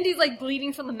 Vindy's like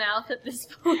bleeding from the mouth at this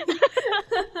point.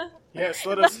 Yes,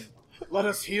 let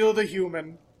us heal the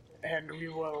human, and we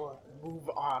will move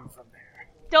on from there.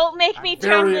 Don't make me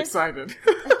turn Very this excited.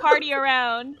 party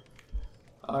around.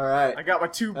 Alright. I got my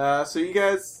two So you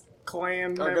guys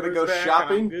clan are members gonna go back, and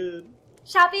shopping? I'm good.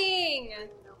 Shopping!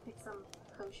 Go pick some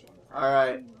potions.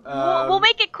 Alright. We'll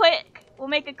make it quick.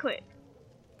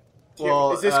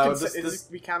 Well, is this, this- is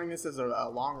we counting this as a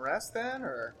long rest then,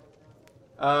 or?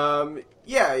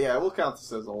 Yeah, we'll count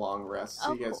this as a long rest, so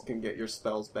Oh, you guys cool. can get your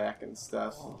spells back and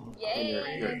stuff. And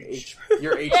Yay!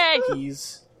 your Yay.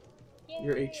 HPs.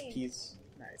 Your Yay. HPs.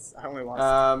 Nice. I only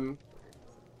lost.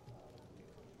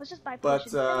 Let's just buy But,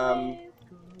 potions.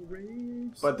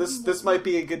 But this might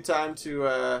be a good time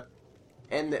to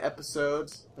end the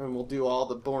episode, and we'll do all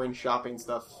the boring shopping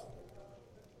stuff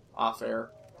off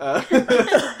air.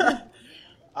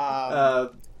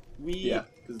 We Yeah,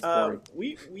 because it's boring.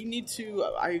 we need to.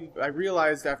 I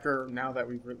realized after now that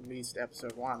we've released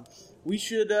episode 1, we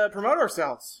should promote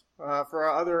ourselves for our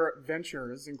other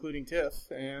ventures, including TIFF,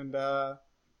 and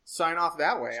sign off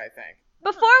that way. I think.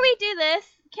 Before we do this,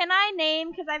 can I name,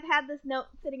 because I've had this note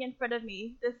sitting in front of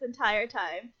me this entire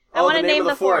time. I want to name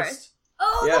the forest.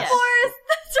 Oh, Yes. the forest!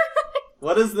 That's right!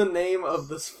 What is the name of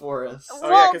this forest? Oh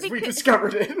Well, yeah, because we because-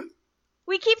 discovered it.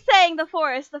 We keep saying the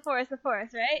forest,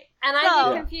 right? And I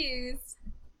So- get confused.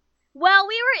 Well,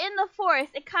 we were in the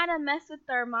forest. It kind of messed with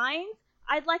our minds.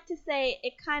 I'd like to say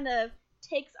it kind of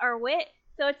takes our wit,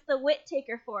 so it's the Wit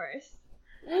Taker Forest.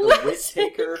 The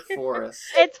Whittaker Forest.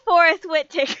 It's Forest Wit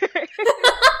Taker.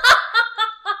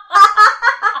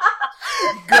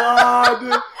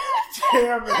 God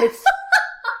damn it!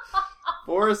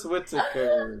 Forest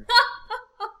Whittaker.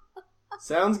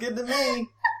 Sounds good to me.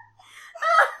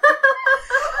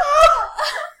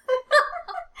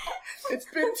 It's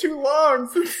been too long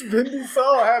since Vindy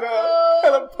Saw had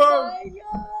a pun.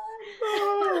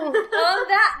 Oh, On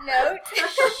that note,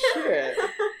 shit.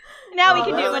 Now we Oh,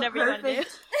 can do that's whatever you want to do.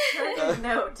 Perfect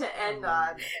note to end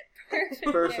on.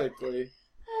 Perfectly.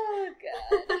 Oh,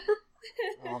 God.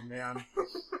 Oh man.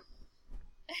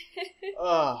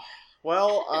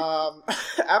 Well,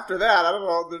 after that, I don't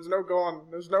know. There's no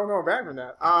going back from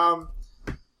that.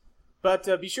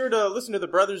 But be sure to listen to the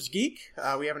Brothers Geek.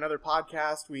 We have another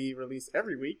podcast we release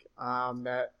every week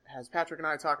that has Patrick and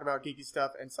I talking about geeky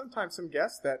stuff, and sometimes some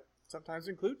guests that sometimes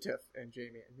include Tiff and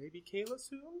Jamie, and maybe Kayla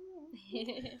soon.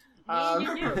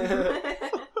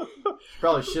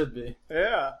 Probably should be.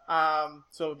 Yeah.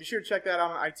 So be sure to check that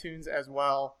out on iTunes as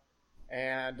well.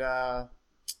 And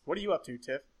what are you up to,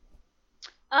 Tiff?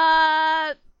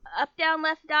 Up, Down,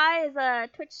 Left, Die is a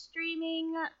Twitch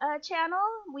streaming channel.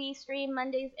 We stream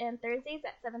Mondays and Thursdays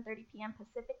at 7:30 p.m.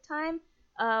 Pacific time.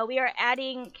 We are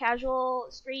adding casual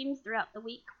streams throughout the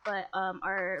week, but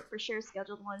our for sure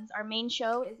scheduled ones, our main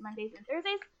show is Mondays and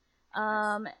Thursdays.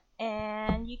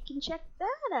 And you can check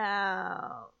that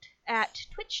out at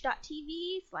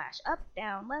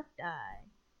twitch.tv/UpDownLeftEye.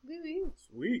 Woo-woo.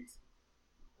 Sweet.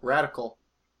 Radical.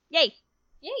 Yay!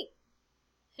 Yay.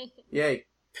 Yay.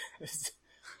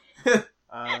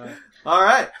 Uh,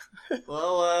 Alright.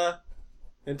 Well,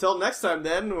 until next time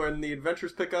then, when the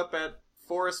adventures pick up at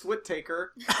Forest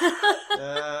Whittaker,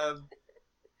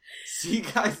 see you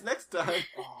guys next time.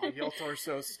 oh, Yeltor's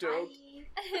so stoked.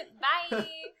 Bye. Bye.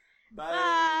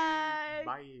 Bye.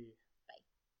 Bye.